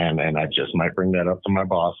fantastic plan, and I just might bring that up to my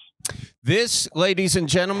boss. This, ladies and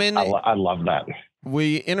gentlemen, I love that.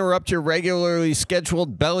 We interrupt your regularly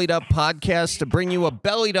scheduled Bellied Up podcast to bring you a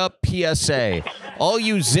Bellied Up PSA. All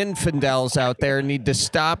you Zinfandels out there need to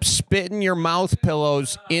stop spitting your mouth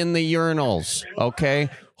pillows in the urinals, okay?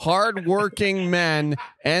 Hard-working men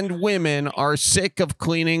and women are sick of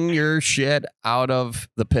cleaning your shit out of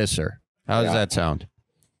the pisser. How does that sound?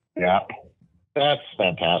 Yeah, that's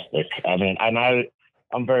fantastic. I mean, and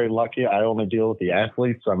I'm very lucky. I only deal with the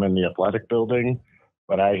athletes. I'm in the athletic building.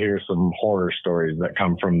 But I hear some horror stories that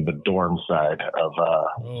come from the dorm side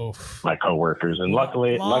of my coworkers, and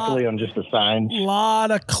luckily, I'm just assigned. A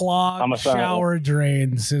lot of clogged shower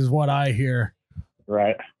drains is what I hear.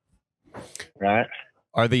 Right.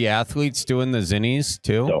 Are the athletes doing the zinnies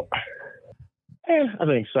too? So, I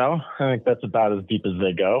think so. I think that's about as deep as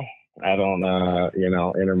they go. I don't,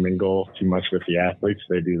 intermingle too much with the athletes.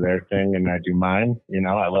 They do their thing, and I do mine. You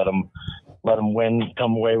know, I let them win,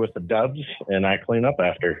 come away with the dubs, and I clean up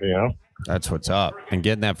after, you know. That's what's up. And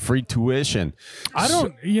getting that free tuition. I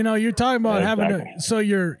don't, you're talking about so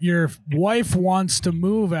your wife wants to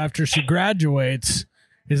move after she graduates.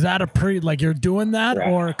 Is that you're doing that? Right.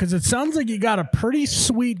 Or, because it sounds like you got a pretty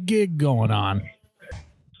sweet gig going on.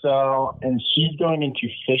 So, and she's going into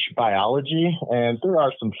fish biology, and there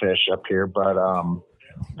are some fish up here, but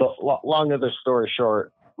long of the story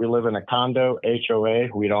short, we live in a condo, HOA.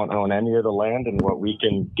 We don't own any of the land, and what we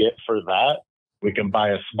can get for that, we can buy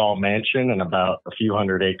a small mansion and about a few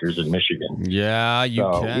hundred acres in Michigan. Yeah, you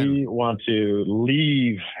can. We want to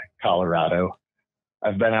leave Colorado.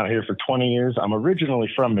 I've been out here for 20 years. I'm originally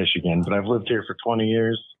from Michigan, but I've lived here for 20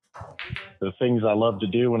 years. The things I love to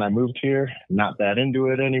do when I moved here, not that into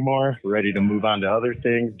it anymore. Ready to move on to other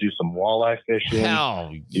things, do some walleye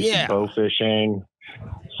fishing, do some bow fishing.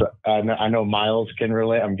 So I know Miles can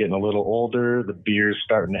relate. I'm getting a little older. The beer's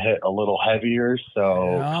starting to hit a little heavier.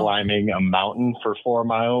 So climbing a mountain for 4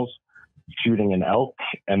 miles, shooting an elk,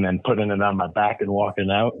 and then putting it on my back and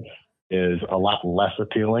walking out is a lot less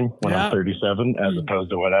appealing when I'm 37 as opposed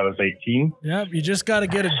to when I was 18. Yep, you just got to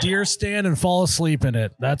get a deer stand and fall asleep in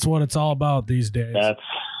it. That's what it's all about these days. That's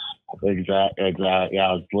exact. Yeah,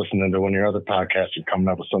 I was listening to one of your other podcasts. You're coming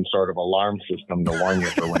up with some sort of alarm system to warn you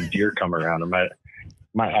for when deer come around. I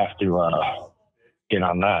might have to get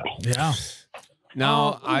on that. Yeah.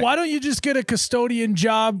 Now, why don't you just get a custodian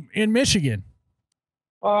job in Michigan?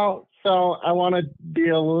 Well, so I want to be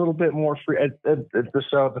a little bit more free.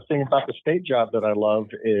 So the thing about the state job that I love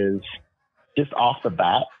is just off the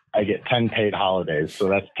bat, I get 10 paid holidays. So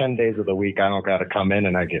that's 10 days of the week I don't got to come in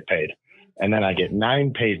and I get paid. And then I get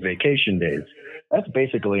 9 paid vacation days. That's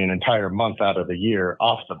basically an entire month out of the year.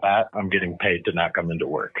 Off the bat, I'm getting paid to not come into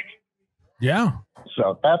work. Yeah.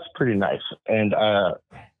 So that's pretty nice. I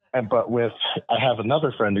have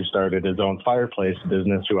another friend who started his own fireplace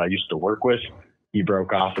business who I used to work with. He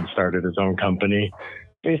broke off and started his own company.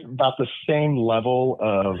 It's about the same level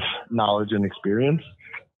of knowledge and experience.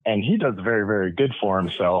 And he does very, very good for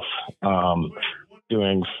himself,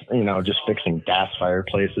 doing, just fixing gas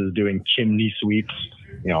fireplaces, doing chimney sweeps.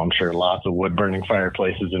 I'm sure lots of wood burning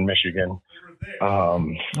fireplaces in Michigan. If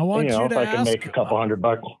I can make a couple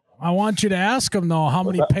 $100. I want you to ask him though, how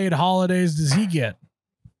many paid holidays does he get?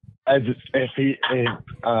 I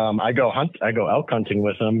go elk hunting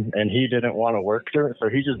with him, and he didn't want to work there, so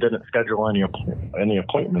he just didn't schedule any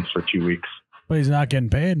appointments for 2 weeks. But he's not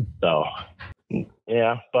getting paid. So,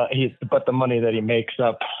 yeah, but the money that he makes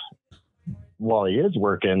up while he is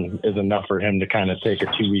working is enough for him to kind of take a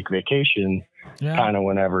 2-week vacation, kind of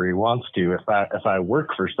whenever he wants to. If I work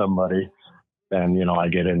for somebody, then I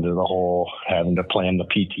get into the whole having to plan the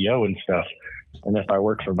PTO and stuff. And if I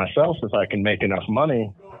work for myself, if I can make enough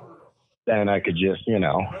money then I could just,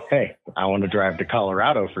 hey, I want to drive to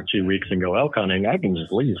Colorado for 2 weeks and go elk hunting. I can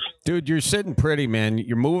just leave. Dude, you're sitting pretty, man.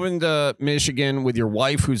 You're moving to Michigan with your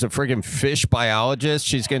wife, who's a friggin' fish biologist.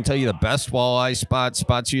 She's going to tell you the best walleye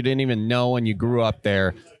spots you didn't even know when you grew up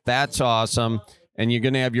there. That's awesome. And you're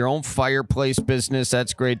going to have your own fireplace business.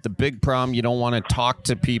 That's great. The big problem, you don't want to talk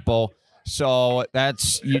to people. So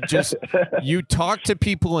you talk to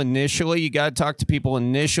people initially. You got to talk to people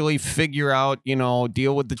initially, figure out,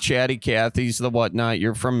 deal with the chatty Cathys, the whatnot.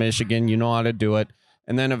 You're from Michigan. You know how to do it.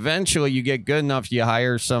 And then eventually you get good enough. You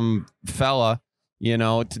hire some fella,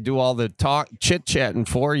 to do all the chit chatting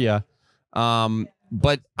for you.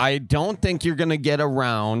 But I don't think you're going to get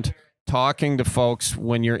around talking to folks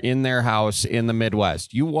when you're in their house in the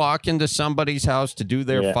Midwest. You walk into somebody's house to do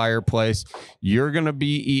their fireplace, you're going to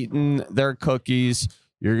be eating their cookies.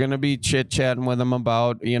 You're going to be chit-chatting with them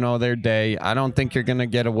about, their day. I don't think you're going to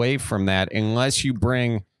get away from that unless you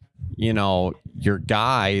bring, your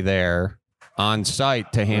guy there on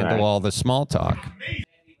site to handle all the small talk.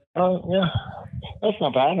 Oh, yeah. That's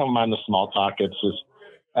not bad. I don't mind the small talk. It's just,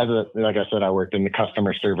 like I said, I worked in the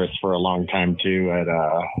customer service for a long time too at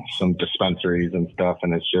some dispensaries and stuff.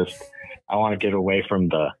 And it's just, I want to get away from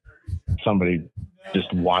somebody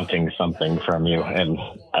just wanting something from you. And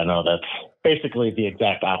I know that's basically the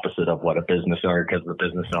exact opposite of what a business owner, because the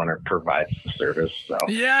business owner provides the service. So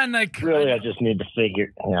yeah, and I just need to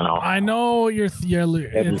figure, I know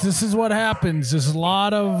this is what happens. There's a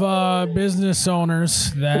lot of business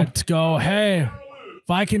owners that go, hey, if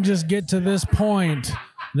I can just get to this point,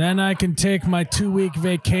 then I can take my 2-week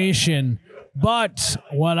vacation. But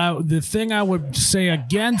the thing I would say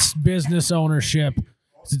against business ownership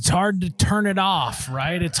is it's hard to turn it off,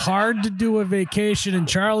 right? It's hard to do a vacation, and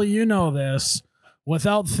Charlie, you know this,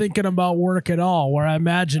 without thinking about work at all, where I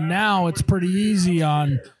imagine now it's pretty easy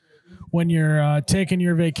on when you're taking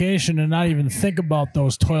your vacation and not even think about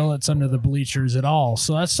those toilets under the bleachers at all.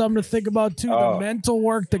 So that's something to think about too. The mental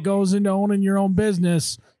work that goes into owning your own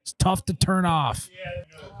business is tough to turn off.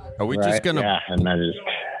 Are we just going to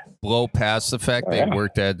blow past the fact they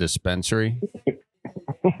worked at a dispensary?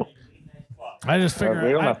 I just figure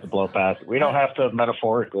we don't have to blow past. We don't have to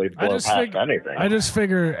metaphorically blow past anything. I just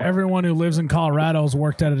figure everyone who lives in Colorado has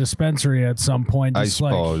worked at a dispensary at some point. I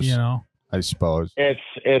suppose. I suppose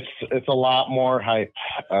it's a lot more hype.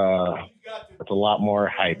 It's a lot more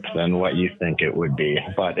hype than what you think it would be.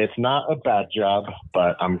 But it's not a bad job.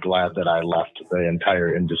 But I'm glad that I left the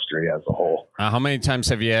entire industry as a whole. How many times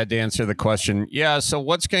have you had to answer the question? Yeah. So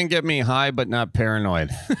what's going to get me high but not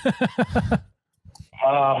paranoid?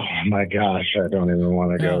 Oh my gosh, I don't even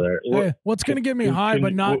want to go there. Hey, what's going to get me high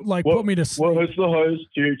but not put me to sleep? What's the highest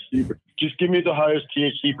THC? Just give me the highest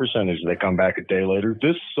THC percentage. They come back a day later.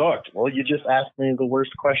 This sucked. Well, you just asked me the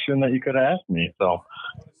worst question that you could have asked me. So,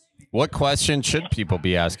 what question should people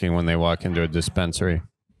be asking when they walk into a dispensary?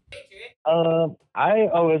 I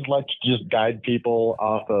always like to just guide people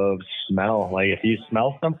off of smell. Like if you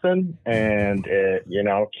smell something and it,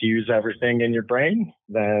 cues everything in your brain,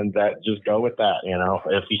 then just go with that.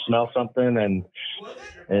 If you smell something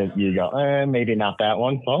and you go, maybe not that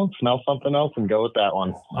one. Well, smell something else and go with that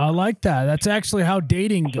one. I like that. That's actually how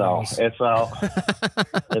dating goes. So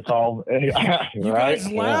it's all. You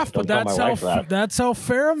guys laugh, but that's how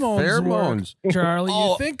pheromones work, Charlie.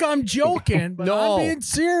 You think I'm joking, but I'm being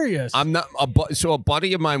serious. I'm not. So a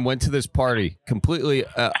buddy of mine went to this party, completely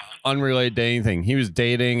unrelated to anything. He was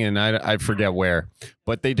dating, and I forget where,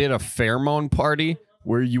 but they did a pheromone party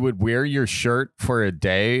where you would wear your shirt for a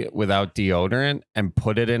day without deodorant and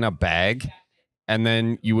put it in a bag, and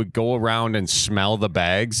then you would go around and smell the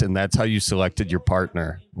bags, and that's how you selected your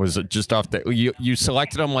partner. Was it just off the you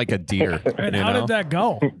selected them like a deer? And how did that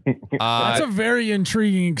go? That's a very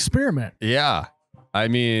intriguing experiment. Yeah, I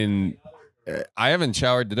mean, I haven't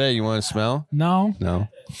showered today. You want to smell? No.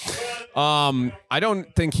 I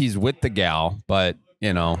don't think he's with the gal, but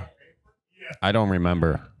I don't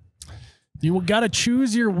remember. You got to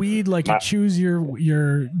choose your weed like you choose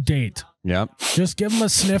your date. Yep. Just give them a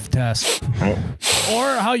sniff test,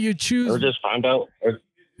 or how you choose. Or just find out.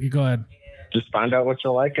 You go ahead. Just find out what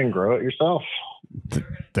you like and grow it yourself.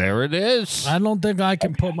 There it is. I don't think I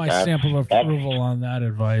can put my stamp of approval on that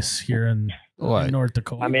advice here in North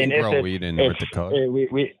Dakota. I mean, grow weed in North Dakota.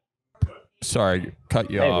 Sorry, cut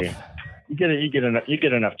you off. You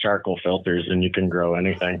get enough charcoal filters, and you can grow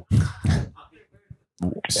anything.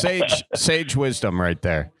 Sage wisdom right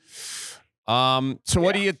there. So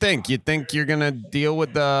what do you think? You think you're gonna deal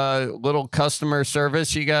with the little customer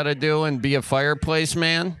service you got to do and be a fireplace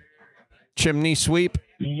man, chimney sweep?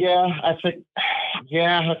 Yeah,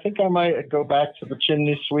 Yeah, I think I might go back to the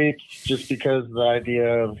chimney sweeps just because the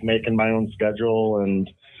idea of making my own schedule and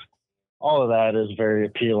all of that is very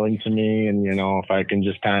appealing to me. And, if I can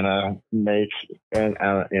just kind of make, and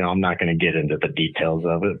I'm not going to get into the details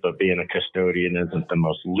of it, but being a custodian isn't the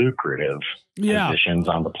most lucrative positions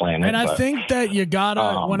on the planet. And I think that you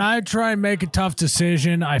gotta, when I try and make a tough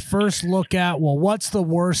decision, I first look at, well, what's the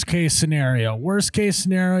worst case scenario? Worst case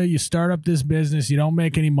scenario, you start up this business, you don't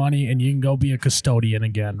make any money, and you can go be a custodian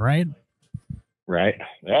again, right? Right.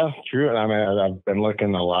 Yeah, true. I mean, I've been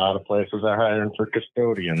looking a lot of places are hiring for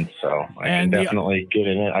custodians, so I can definitely get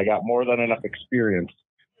in it. I got more than enough experience.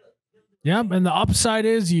 Yeah, and the upside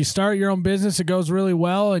is you start your own business, it goes really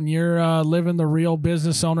well, and you're living the real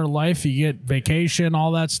business owner life. You get vacation,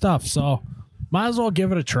 all that stuff. So might as well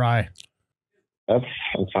give it a try. That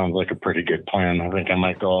sounds like a pretty good plan. I think I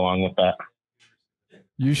might go along with that.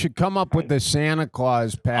 You should come up with the Santa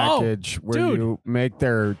Claus package where you make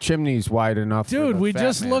their chimneys wide enough. Dude, we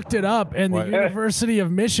just looked it up, and the University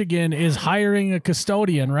of Michigan is hiring a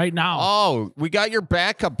custodian right now. Oh, we got your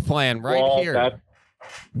backup plan here.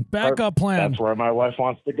 Backup plan. That's where my wife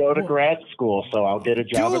wants to go to grad school, so I'll get a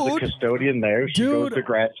job as a custodian there. She goes to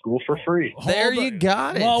grad school for free. There you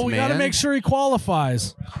got it. Well, we got to make sure he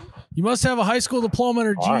qualifies. You must have a high school diploma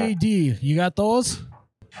or GED. You got those?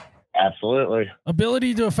 Absolutely.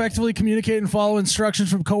 Ability to effectively communicate and follow instructions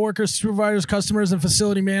from coworkers, supervisors, customers, and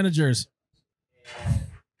facility managers.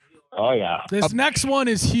 Oh, yeah. This next one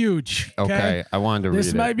is huge. Okay, I wanted to read it.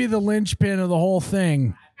 This might be the linchpin of the whole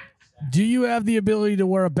thing. Do you have the ability to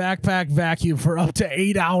wear a backpack vacuum for up to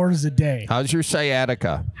 8 hours a day? How's your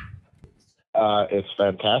sciatica? It's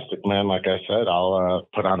fantastic, man. Like I said, I'll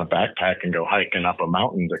put on a backpack and go hiking up a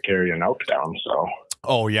mountain to carry an oak down, so...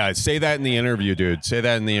 Oh, yeah. Say that in the interview, dude. Say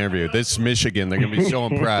that in the interview. This is Michigan. They're going to be so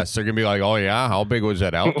impressed. They're going to be like, oh, yeah? How big was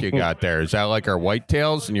that elk you got there? Is that like our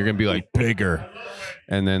whitetails? And you're going to be like, bigger.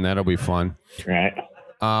 And then that'll be fun. Right.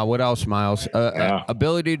 What else, Miles?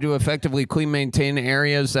 Ability to effectively clean, maintain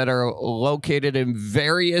areas that are located in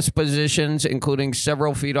various positions, including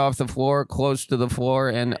several feet off the floor, close to the floor,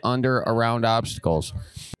 and under around obstacles.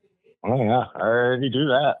 Oh, yeah. I already do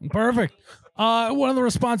that. Perfect. One of the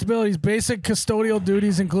responsibilities, basic custodial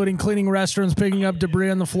duties, including cleaning restrooms, picking up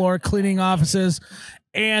debris on the floor, cleaning offices,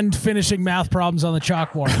 and finishing math problems on the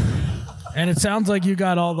chalkboard. And it sounds like you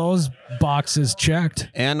got all those boxes checked.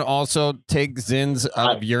 And also take Zins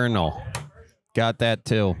out of urinal. Got that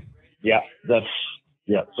too. Yeah,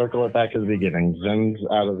 circle it back to the beginning. Zins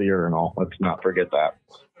out of the urinal. Let's not forget that.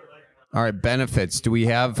 All right, benefits. Do we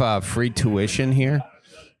have free tuition here?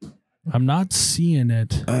 I'm not seeing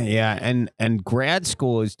it. Yeah, and grad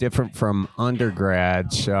school is different from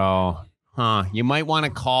undergrad, so you might want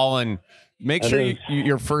to call and make sure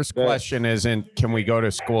your first question isn't, can we go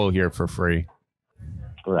to school here for free?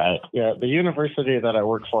 Right. Yeah, the university that I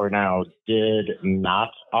work for now did not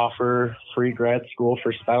offer free grad school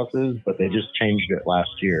for spouses, but they just changed it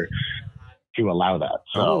last year to allow that.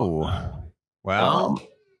 So, well,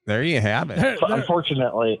 there you have it.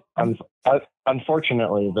 Unfortunately,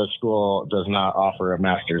 the school does not offer a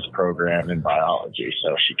master's program in biology,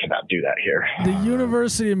 so she cannot do that here. The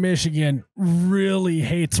University of Michigan really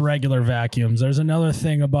hates regular vacuums. There's another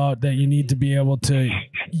thing about that you need to be able to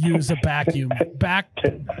use a vacuum, a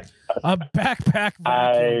backpack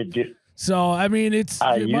vacuum. So, I mean, you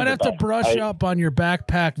might have to brush up on your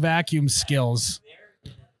backpack vacuum skills.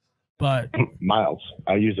 But Miles,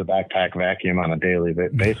 I use a backpack vacuum on a daily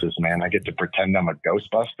basis, man. I get to pretend I'm a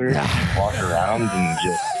Ghostbuster, walk around, and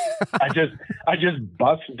I just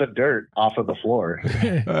bust the dirt off of the floor.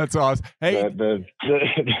 That's awesome. Hey, the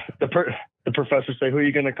professor say, "Who are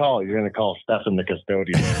you going to call?" You're going to call Stefan the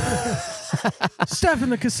custodian. Stefan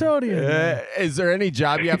the custodian. Is there any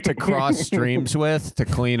job you have to cross streams with to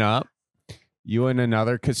clean up? You and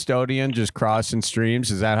another custodian just crossing streams.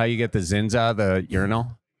 Is that how you get the Zins out of the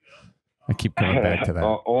urinal? I keep coming back to that.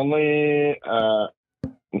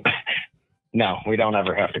 No, we don't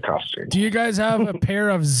ever have to cross streams. Do you guys have a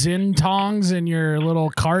pair of Zin tongs in your little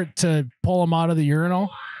cart to pull them out of the urinal?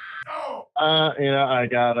 I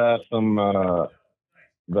got some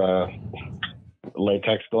the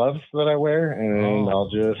latex gloves that I wear, and I'll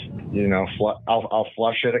just I'll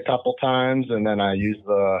flush it a couple times, and then I use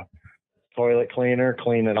the toilet cleaner,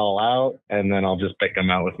 clean it all out, and then I'll just pick them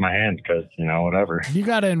out with my hand because, whatever. You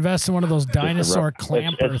got to invest in one of those dinosaur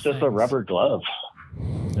clamper It's just a rubber glove.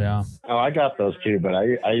 Yeah. Oh, I got those too, but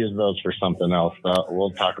I use those for something else.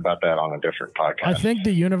 We'll talk about that on a different podcast. I think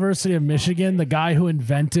the University of Michigan, the guy who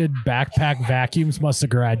invented backpack vacuums must have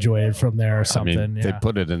graduated from there or something. They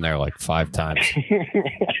put it in there like 5 times. He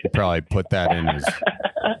probably put that in his...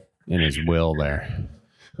 in his will there.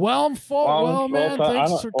 Well, man,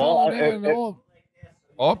 thanks for calling in.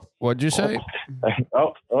 Oh, what'd you say?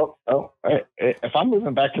 If I'm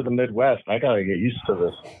moving back to the Midwest, I got to get used to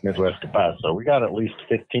this Midwest pass. So we got at least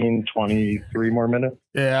 15, 23 more minutes.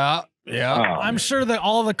 Yeah. I'm sure that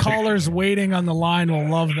all the callers waiting on the line will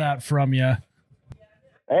love that from you.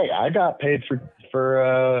 Hey, I got paid to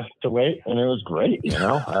wait, and it was great. You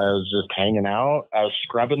know, I was just hanging out. I was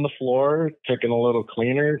scrubbing the floor, taking a little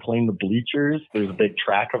cleaner, clean the bleachers. There's a big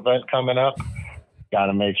track event coming up. Got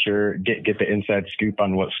to make sure get the inside scoop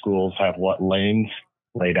on what schools have what lanes.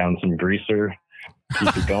 Lay down some greaser,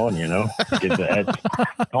 keep it going. You know, get the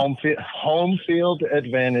home field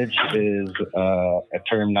advantage is a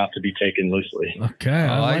term not to be taken loosely. Okay,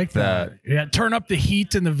 I like that. Yeah, turn up the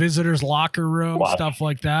heat in the visitors' locker room, stuff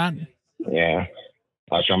like that. Yeah,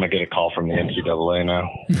 I'm gonna get a call from the NCAA now.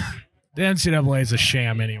 The NCAA is a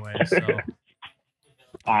sham anyway. So.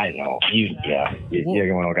 I know. You're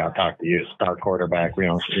going to talk to you. Star quarterback. We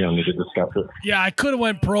don't need to discuss it. Yeah, I could have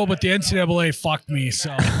went pro, but the NCAA fucked me.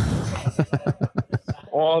 So.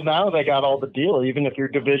 Well, now they got all the deal. Even if you're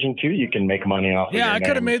Division II, you can make money off. Yeah, I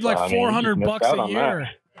could have made like $400 a year.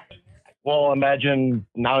 Well, imagine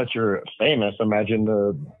now that you're famous. Imagine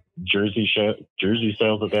the jersey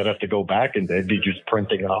sales that they'd have to go back and they'd be just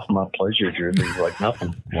printing off my pleasure jerseys like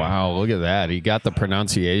nothing. Wow, look at that. He got the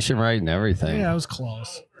pronunciation right and everything. Yeah, it was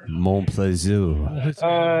close. Mon plaisir.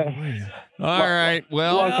 All right.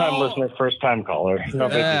 Well, long-time listener, first-time caller. No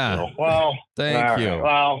big deal. Well, thank you.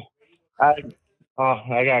 Well, I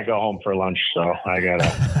gotta go home for lunch, so I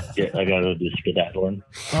gotta do skedaddling.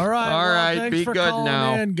 All right. Thanks be for good calling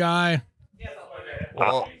now, in, guy.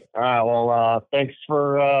 All right. Well, thanks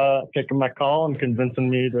for taking my call and convincing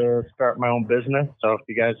me to start my own business. So if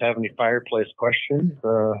you guys have any fireplace questions,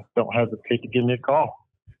 don't hesitate to give me a call.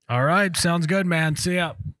 All right. Sounds good, man. See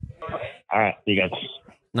ya. All right. See you guys.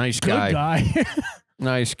 Nice Good guy.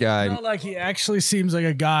 Nice guy. Not like he actually seems like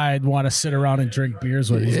a guy I'd want to sit around and drink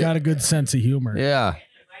beers with. He's got a good sense of humor. Yeah.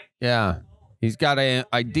 He's got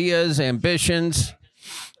ideas, ambitions.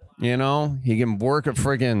 You know, he can work a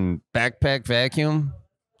friggin' backpack vacuum.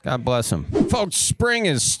 God bless him. Folks, spring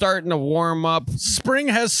is starting to warm up. Spring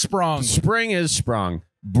has sprung.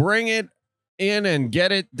 Bring it in and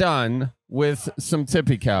get it done with some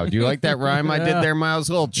Tippy Cow. Do you like that rhyme I did there, Miles?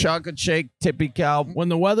 A little chocolate shake, Tippy Cow. When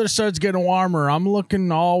the weather starts getting warmer, I'm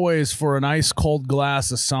looking always for an ice cold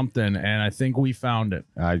glass of something, and I think we found it.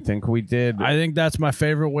 I think we did. I think that's my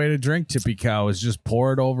favorite way to drink Tippy Cow is just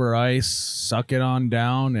pour it over ice, suck it on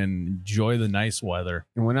down, and enjoy the nice weather.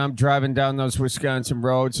 And when I'm driving down those Wisconsin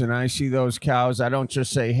roads and I see those cows, I don't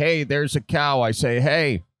just say, hey, there's a cow. I say,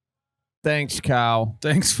 hey, thanks, cow.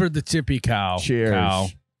 Thanks for the Tippy Cow. Cheers. Cow.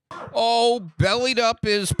 Oh, Bellied Up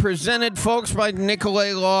is presented, folks, by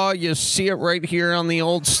Nicolay Law. You see it right here on the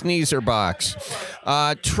old sneezer box.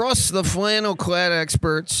 Trust the flannel clad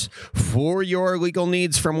experts for your legal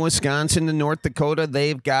needs from Wisconsin to North Dakota.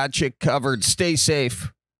 They've got you covered. Stay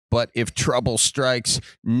safe. But if trouble strikes,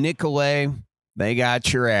 Nicolay, they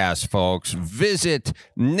got your ass, folks. Visit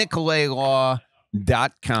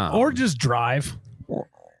nicolaylaw.com. Or just drive.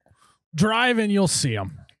 Drive and you'll see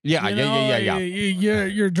them. Yeah.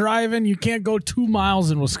 You're driving. You can't go 2 miles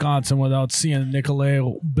in Wisconsin without seeing a Nicolay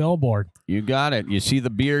billboard. You got it. You see the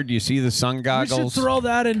beard. You see the sun goggles. We should throw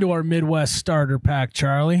that into our Midwest starter pack,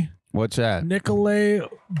 Charlie. What's that? Nicolay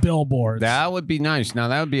billboards. That would be nice. Now,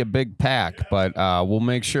 that would be a big pack, but we'll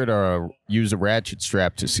make sure to use a ratchet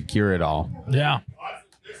strap to secure it all. Yeah.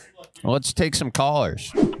 Well, let's take some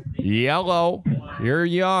callers. Yellow. Here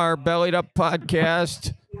you are, Bellied Up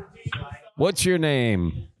Podcast. What's your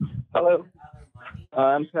name? Hello.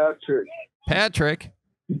 I'm Patrick. Patrick?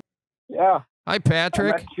 Yeah. Hi,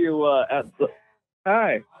 Patrick. I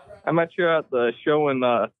met you at the show in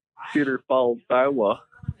Cedar Falls, Iowa.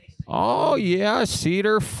 Oh, yeah,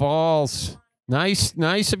 Cedar Falls. Nice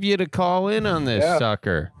of you to call in on this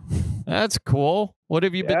sucker. That's cool. What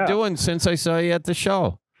have you been doing since I saw you at the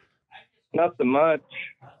show? Nothing much.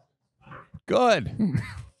 Good.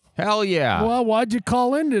 Hell yeah. Well, why'd you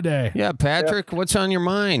call in today? Yeah, Patrick, what's on your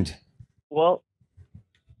mind? Well,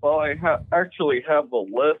 I actually have a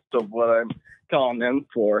list of what I'm calling in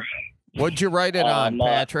for. What'd you write it on,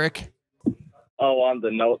 Patrick? On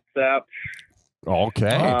the notes app.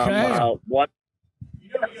 Okay. One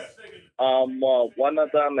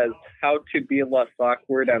of them is how to be less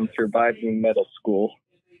awkward and survive in middle school.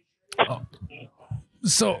 Oh.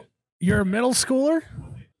 So you're a middle schooler?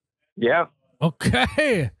 Yeah.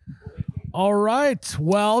 Okay. All right.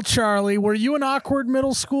 Well, Charlie, were you an awkward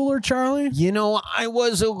middle schooler, Charlie? You know, I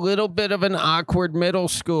was a little bit of an awkward middle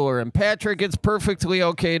schooler. And Patrick, it's perfectly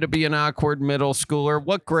okay to be an awkward middle schooler.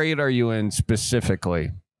 What grade are you in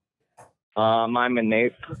specifically? I'm in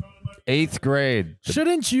 8th. 8th grade.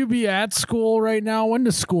 Shouldn't you be at school right now? When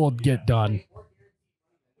does school get done?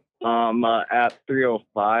 At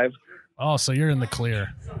 3:05. Oh, so you're in the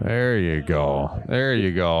clear. There you go. There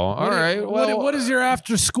you go. All right. Well, What is your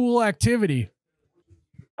after school activity?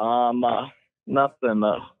 Nothing.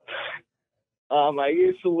 I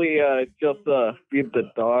usually just feed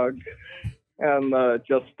the dog and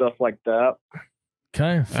just stuff like that.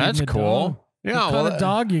 Okay. that's cool. Yeah. What kind of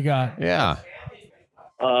dog you got? Yeah.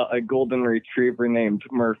 A golden retriever named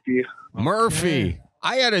Murphy. Murphy.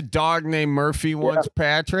 I had a dog named Murphy once,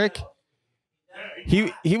 Patrick.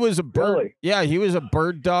 He was a bird. Really? Yeah, he was a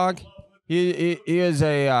bird dog. He is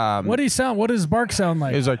a What does his bark sound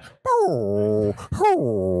like? He was like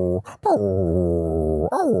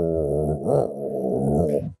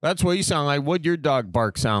That's what you sound like. What your dog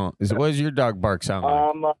bark sound? What does your dog bark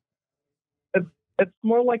sound like? It's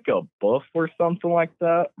more like a buff or something like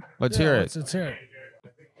that. Let's hear it. Let's hear it.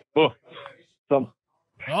 Buff.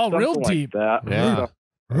 Oh, real Something deep. like that.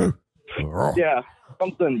 Yeah. Yeah.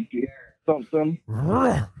 Something deep. Something.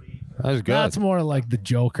 That's good. That's more like the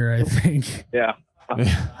Joker, I think. Yeah.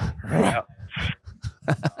 Yeah.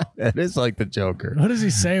 That is like the Joker. What does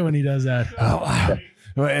he say when he does that?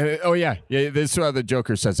 Oh yeah. This is how the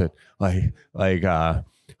Joker says it. I'm like a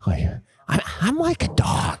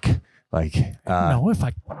dog. Like No, if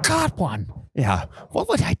I caught one. yeah. What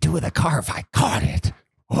would I do with a car if I caught it?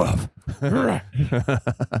 Woof.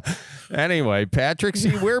 Anyway, Patrick,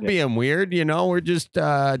 see, we're being weird. You know, we're just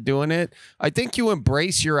doing it. I think you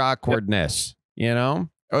embrace your awkwardness. You know.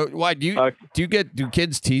 Why do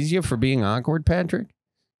kids tease you for being awkward, Patrick?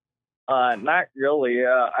 Not really.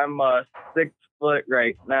 I'm 6 foot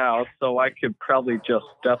right now, so I could probably just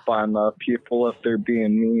step on people if they're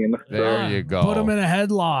being mean. There you go. Put them in a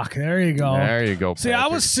headlock. There you go. There you go. See, I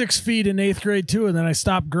Patrick. was 6 feet in 8th grade too, and then I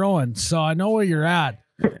stopped growing, so I know where you're at.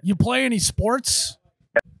 You play any sports?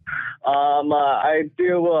 I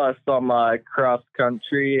do some cross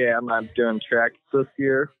country, and I'm doing track this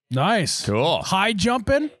year. Nice. Cool. High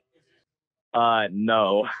jumping?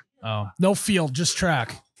 No. Oh, no field, just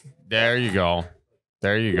track. There you go.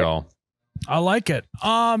 There you go. I like it.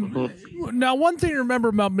 Now one thing to remember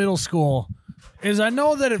about middle school is I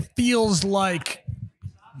know that it feels like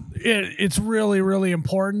it's really, really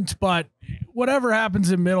important, but whatever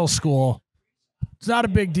happens in middle school, it's not a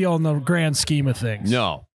big deal in the grand scheme of things.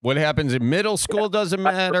 No. What happens in middle school doesn't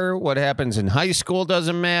matter. What happens in high school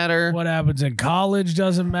doesn't matter. What happens in college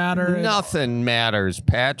doesn't matter. Nothing matters,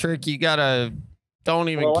 Patrick. You gotta don't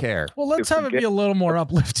even care. Well, let's have it be a little more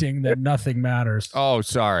uplifting than nothing matters. Oh,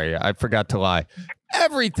 sorry. I forgot to lie.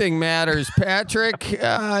 Everything matters, Patrick.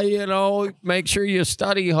 You know, make sure you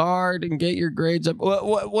study hard and get your grades up.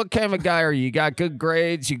 What kind of a guy are you? You got good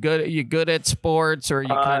grades? You good at sports, or are you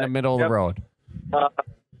kind of middle of the road?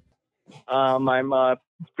 I'm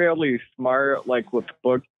fairly smart, like with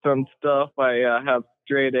books and stuff. I have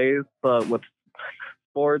straight A's, but with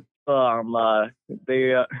sports,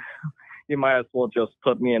 you might as well just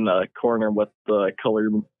put me in a corner with the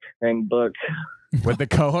coloring book. With the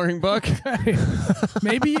coloring book?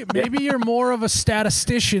 Maybe you're more of a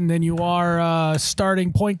statistician than you are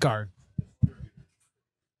starting point guard.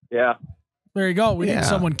 Yeah. There you go. We Yeah. need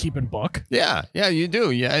someone keeping book. Yeah, you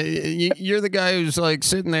do. Yeah, you're the guy who's like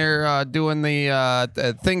sitting there doing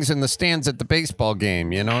the things in the stands at the baseball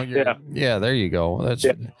game. You know. Yeah. There you go. That's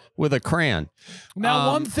with a crayon.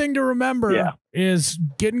 Now, one thing to remember is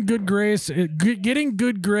getting good grades. Getting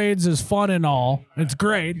good grades is fun and all. It's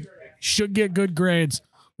great. Should get good grades.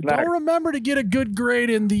 But don't remember to get a good grade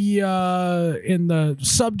in the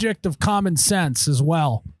subject of common sense as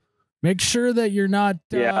well. Make sure that you're not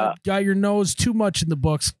got your nose too much in the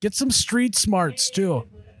books. Get some street smarts too.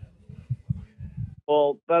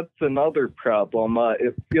 Well, that's another problem.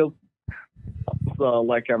 It feels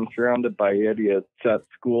like I'm surrounded by idiots at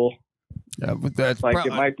school. Yeah, but that's like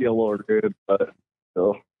it might be a little rude, but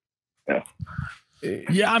still, yeah.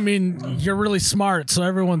 Yeah, I mean, you're really smart, so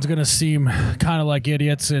everyone's going to seem kind of like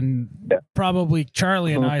idiots, and probably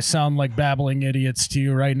Charlie and I sound like babbling idiots to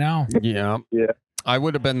you right now. Yeah. I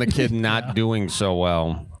would have been the kid not doing so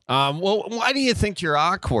well. Well, why do you think you're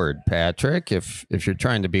awkward, Patrick? If you're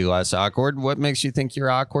trying to be less awkward, what makes you think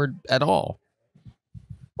you're awkward at all?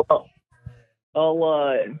 Well,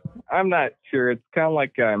 I'm not sure. It's kind of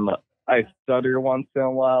like I stutter once in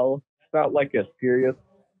a while. It's not like a serious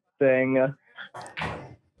thing.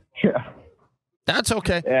 Yeah. That's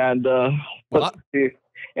okay. And Well, let's see.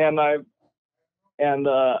 I'm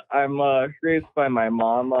raised by my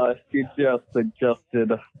mom. She just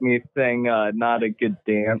suggested me saying not a good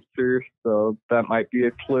dancer, so that might be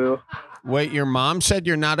a clue. wait, your mom said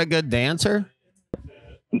you're not a good dancer?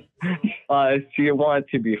 She wanted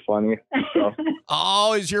to be funny. So,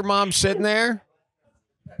 Oh, is your mom sitting there?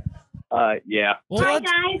 yeah. Well, Hi, let's-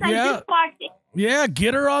 guys. I yeah, just walked in. yeah,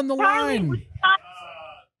 get her on the Charlie, line.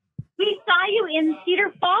 we saw you in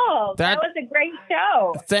Cedar Falls. That- That was a great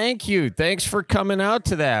show. Thank you. Thanks for coming out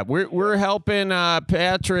to that. We're helping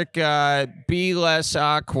Patrick be less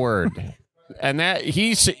awkward. And that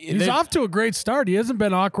he's off to a great start. He hasn't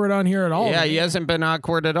been awkward on here at all. Yeah, he hasn't been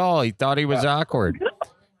awkward at all. He thought he was awkward.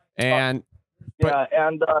 And Yeah,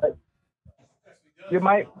 and you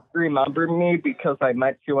might remember me because I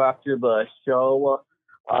met you after the show.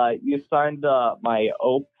 You signed my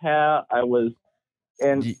OPAT. I was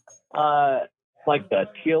in like the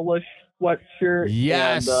tealish sweatshirt.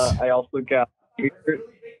 Yes. And I also got a t-shirt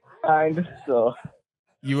signed. So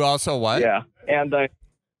you also what? yeah, and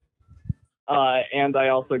I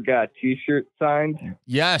also got a t-shirt signed.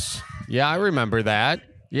 Yes. Yeah, I remember that.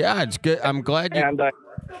 Yeah, it's good. I'm glad you. And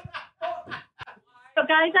So,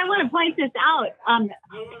 guys, I want to point this out.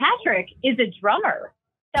 Patrick is a drummer,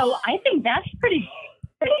 so I think that's pretty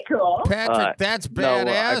cool. Patrick, that's no, I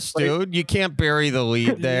badass, played- dude. You can't bury the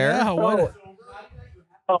lead there. Yeah, what?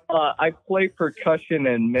 I played percussion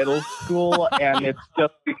in middle school, and it's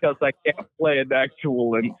just because I can't play an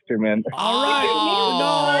actual instrument. All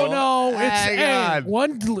right. No, it's Hang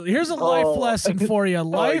on. here's a life lesson for you.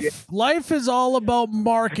 Life is all about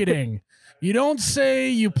marketing. You don't say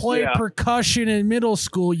you play Yeah. percussion in middle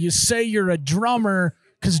school. You say you're a drummer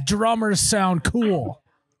because drummers sound cool,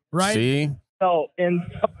 right? See? But in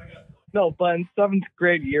 7th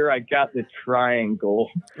grade year, I got the triangle.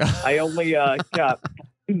 I only got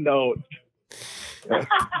 2 notes.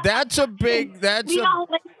 That's a big.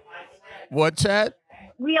 What's that?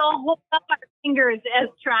 We all hold up our fingers as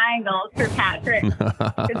triangles for Patrick.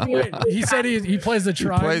 'Cause Wait, he said he plays the He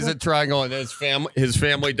triangle. plays the triangle, and his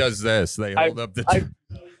family does this. They hold up the.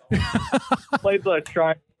 Played the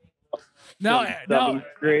triangle now, in 7th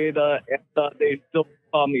grade, and they still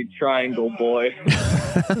call me Triangle Boy.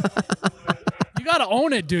 you got to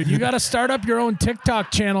own it, dude. You got to start up your own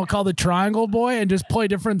TikTok channel called the Triangle Boy and just play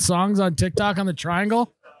different songs on TikTok on the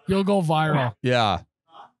triangle. You'll go viral. Yeah,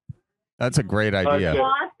 that's a great idea. Okay.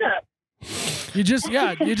 awesome. You just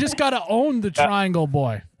got to own the Triangle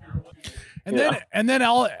Boy. And then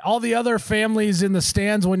all the other families in the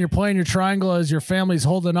stands when you're playing your triangle, as your family's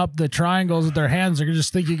holding up the triangles with their hands, they're gonna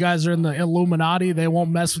just think you guys are in the Illuminati. They won't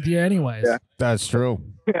mess with you anyways. Yeah. That's true.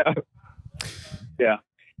 Yeah.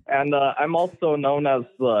 And I'm also known as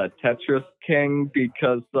the Tetris King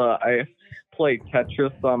because I play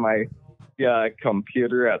Tetris on my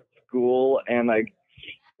computer at school, and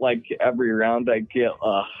every round I get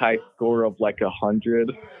a high score of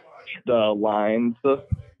 100 lines.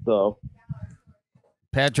 So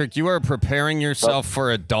Patrick, you are preparing yourself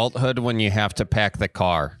for adulthood when you have to pack the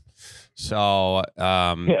car. So,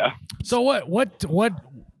 yeah. So what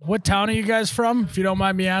town are you guys from, if you don't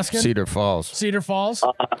mind me asking? Cedar Falls. Cedar Falls.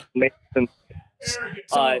 Mason.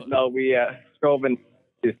 No, we drove into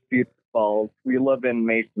Cedar Falls. We live in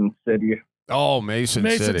Mason City. Oh, Mason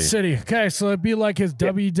City. Okay, so it'd be like his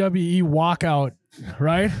WWE walkout,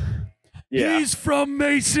 right? Yeah. He's from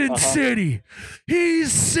Mason City.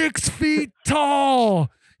 He's 6 feet tall.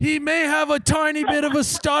 He may have a tiny bit of a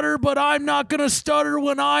stutter, but I'm not going to stutter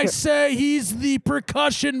when I say he's the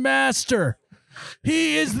percussion master.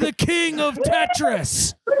 He is the king of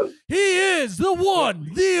Tetris. He is the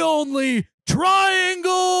one, the only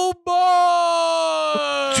Triangle Boy.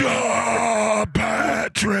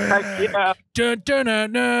 Patrick. Yeah. Dun, dun,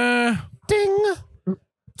 dun, dun. Ding.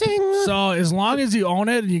 Ding. So as long as you own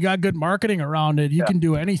it and you got good marketing around it, you can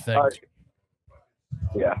do anything.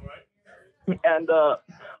 Yeah. And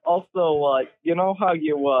also, you know how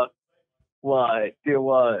you do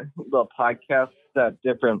the podcast at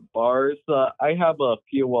different bars? I have a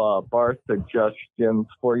few bar suggestions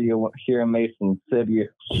for you here in Mason City.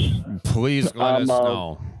 Please let us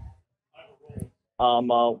know.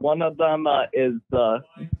 One of them is the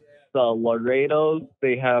Laredos.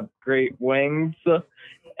 They have great wings.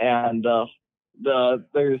 And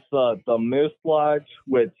there's the Moose Lodge,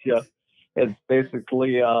 which is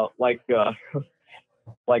basically like a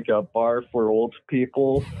bar for old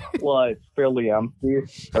people. Well, it's fairly empty,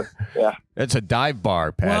 but yeah. It's a dive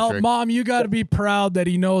bar, Patrick. Well, Mom, you got to be proud that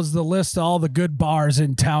he knows the list of all the good bars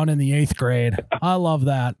in town in the 8th grade. I love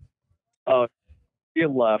that. Oh, she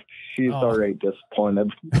left. She's already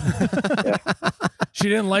disappointed. Yeah. She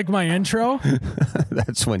didn't like my intro?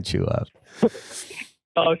 That's when she left.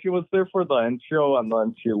 Oh, she was there for the intro and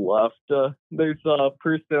then she left. There's a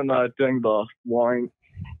person doing the flooring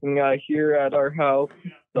here at our house,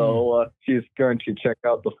 so she's going to check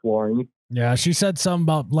out the flooring. Yeah, she said something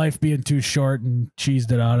about life being too short and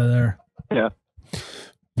cheesed it out of there. Yeah.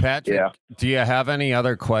 Patrick, do you have any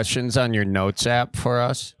other questions on your notes app for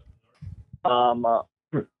us? Well,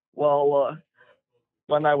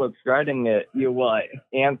 when I was writing it, you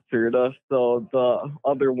answered us. So the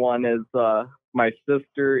other one is my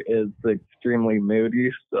sister is extremely moody.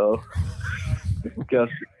 So I guess,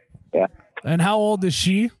 yeah. And how old is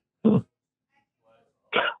she?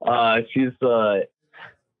 She's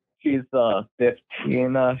 15.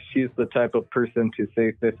 She's the type of person to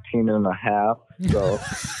say 15 and a half. So.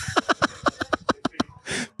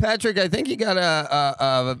 Patrick, I think you got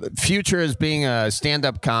a future as being a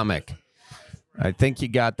stand-up comic. I think you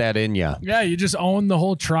got that in you. Yeah, you just own the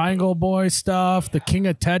whole Triangle Boy stuff, the King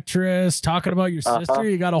of Tetris, talking about your sister.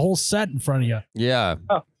 You got a whole set in front of you. Yeah,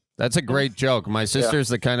 that's a great joke. My sister's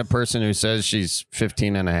the kind of person who says she's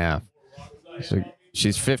 15 and a half. So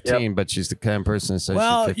she's 15, but she's the kind of person that says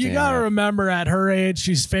she's 15 you got to remember at her age,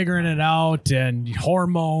 she's figuring it out and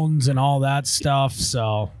hormones and all that stuff.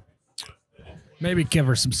 So maybe give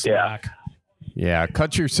her some slack. Yeah,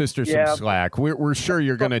 cut your sister some slack. We're sure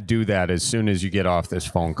you're going to do that as soon as you get off this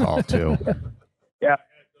phone call, too. Yeah,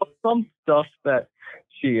 some stuff that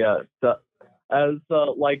she does,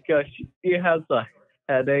 she has a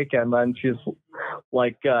headache, and then she's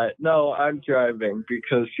like, no, I'm driving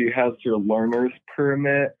because she has her learner's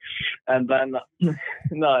permit, and then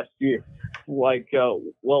she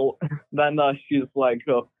she's like,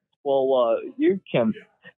 you can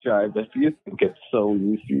drive if you think it's so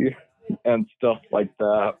easy. And stuff like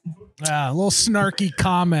that. Yeah, little snarky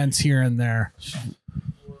comments here and there.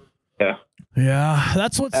 Yeah. Yeah,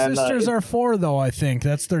 that's what sisters are for, though, I think.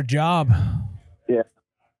 That's their job. Yeah.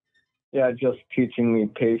 Yeah, just teaching me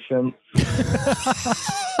patience.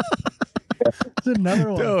 That's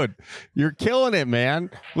another one. Dude, you're killing it, man.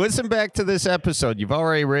 Listen back to this episode. You've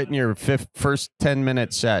already written your first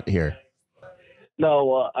 10-minute set here.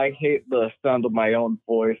 No, I hate the sound of my own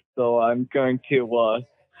voice, so I'm going to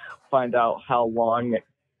find out how long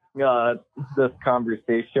this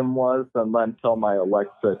conversation was and then tell my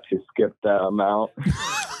Alexa to skip that amount.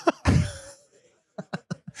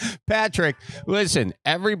 Patrick, listen,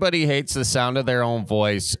 everybody hates the sound of their own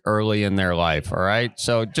voice early in their life, all right?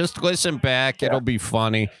 So just listen back. It'll be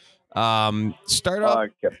funny. Start off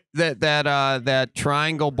that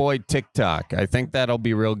Triangle Boy TikTok. I think that'll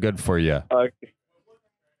be real good for you.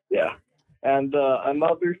 Yeah. And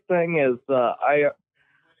another thing is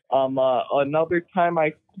another time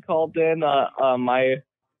I called in, I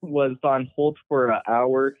was on hold for an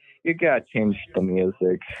hour. You gotta change the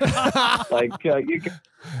music.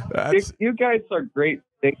 You guys are great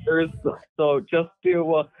singers, so just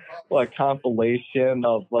do a compilation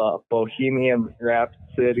of Bohemian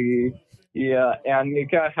Rhapsody. Yeah, and you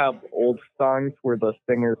gotta have old songs where the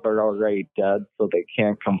singers are already dead, so they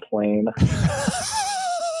can't complain.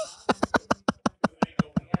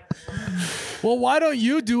 Well, why don't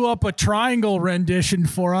you do up a triangle rendition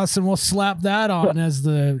for us and we'll slap that on as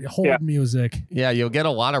the hold music. Yeah, you'll get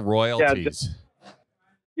a lot of royalties.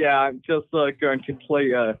 Yeah, I'm just going to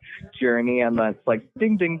play Journey, and that's like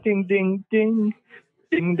ding, ding, ding, ding, ding,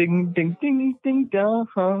 ding, ding, ding, ding, ding,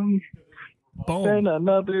 dong. Boom. And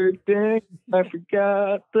another ding, I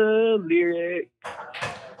forgot the lyrics.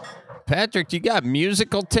 Patrick, you got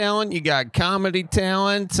musical talent, you got comedy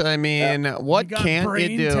talent. I mean, what can't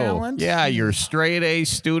you do? Talent? Yeah, you're a straight A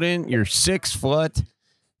student. You're 6 foot.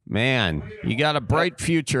 Man, you got a bright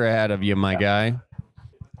future ahead of you, my guy.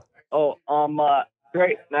 Oh,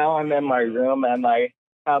 right now I'm in my room and I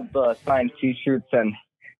have the signed T-shirts and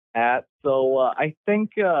hats. So I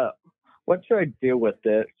think, what should I do with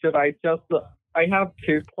it? Should I just? I have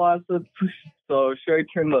 2 closets. So should I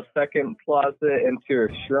turn the second closet into a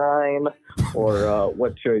shrine, or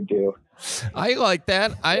what should I do? I like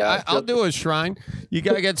that. I'll do a shrine. You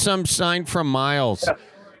gotta get some sign from Miles. Yeah.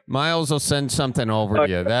 Miles will send something over to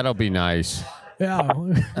you. That'll be nice. Yeah,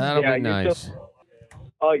 that'll be nice.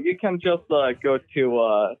 You can just go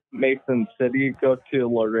to Mason City, go to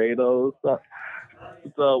Laredo's.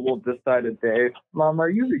 So we'll decide a day. Mom, are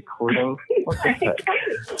you recording?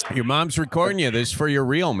 Your mom's recording you. This is for your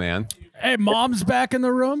reel, man. Hey, Mom's back in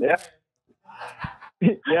the room? Yeah.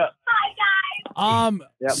 Yeah. Hi, guys.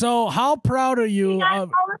 Yep. So how proud are you?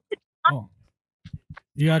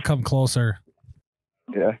 You gotta come closer.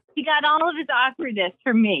 Yeah. You got all of his awkwardness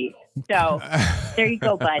from me. So there you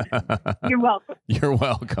go, bud. You're welcome. You're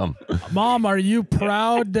welcome. Mom, are you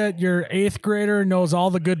proud that your 8th grader knows all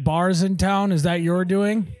the good bars in town? Is that your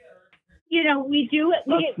doing? You know, we do it.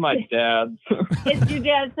 That's my dad's. It's your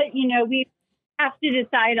dad's, but, you know, we have to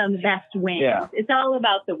decide on the best wings. Yeah. It's all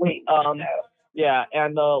about the wings. Yeah,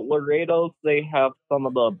 and Laredo's, they have some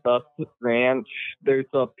of the best ranch. There's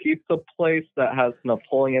a pizza place that has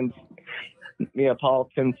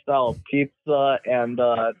Neapolitan style pizza, and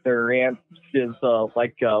their ranch is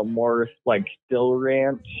like more like still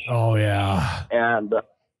ranch. Oh, yeah. And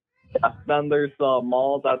then there's a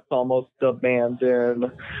mall that's almost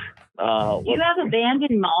abandoned. Do you have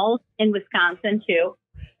abandoned malls in Wisconsin too?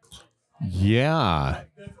 Yeah.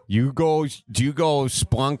 Do you go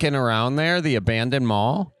splunking around there, the abandoned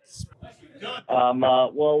mall?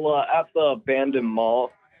 Well, at the abandoned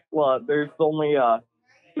mall, well, there's only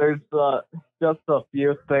there's just a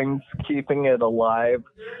few things keeping it alive.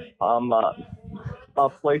 A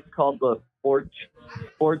place called the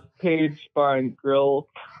Sports Page Bar and Grill,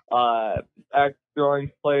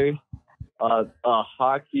 ex-throwing place, a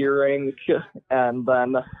hockey rink, and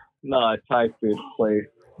then a Thai food place.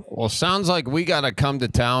 Well, sounds like we got to come to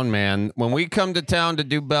town, man. When we come to town to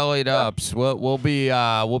do bellied ups, we'll be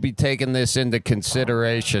taking this into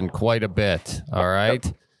consideration quite a bit. All right,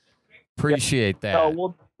 appreciate that.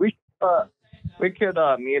 Well, we could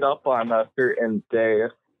meet up on a certain day.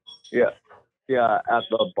 Yeah, at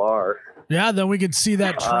the bar. Yeah, then we could see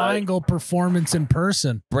that triangle performance in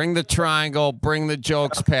person. Bring the triangle, bring the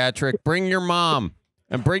jokes, Patrick. Bring your mom.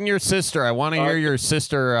 And bring your sister. I want to hear your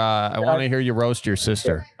sister. I want to hear you roast your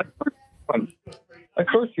sister. Of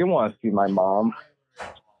course you want to see my mom.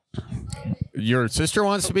 Your sister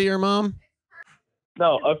wants to be your mom?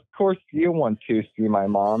 No, of course you want to see my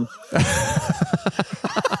mom.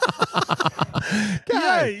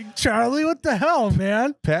 Hey, Charlie, what the hell,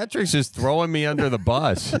 man? Patrick's just throwing me under the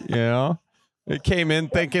bus, you know? It came in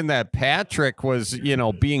thinking that Patrick was,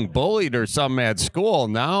 being bullied or something at school.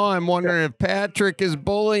 Now I'm wondering if Patrick is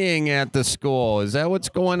bullying at the school. Is that what's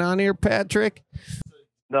going on here, Patrick?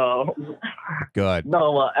 No. Good.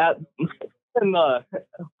 No,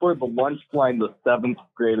 for the lunch line, the 7th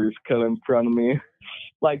graders come in front of me.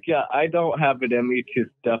 Like, yeah, I don't have it in me to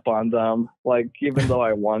step on them, like, even though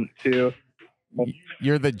I want to.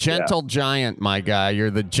 You're the gentle giant, my guy.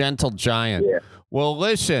 You're the gentle giant. Yeah. Well,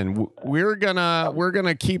 listen, we're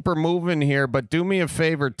gonna keep her moving here, but do me a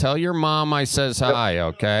favor, tell your mom I says hi,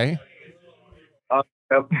 okay?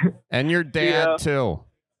 Yep. And your dad too.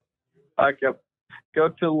 Okay. Go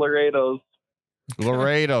to Laredo's.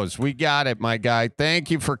 Laredo's, we got it, my guy.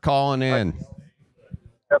 Thank you for calling in.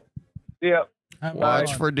 Yep.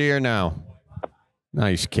 Watch for deer now.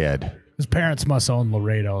 Nice kid. His parents must own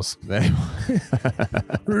Laredo's.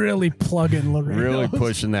 Really plugging Laredo's. Really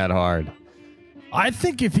pushing that hard. I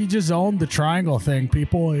think if he just owned the triangle thing,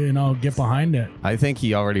 people, get behind it. I think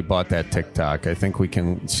he already bought that TikTok. I think we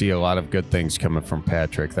can see a lot of good things coming from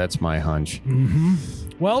Patrick. That's my hunch. Mm-hmm.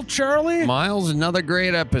 Well, Charlie. Miles, another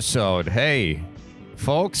great episode. Hey,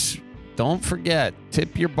 folks, don't forget,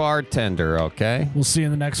 tip your bartender, okay? We'll see you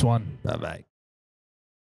in the next one. Bye-bye.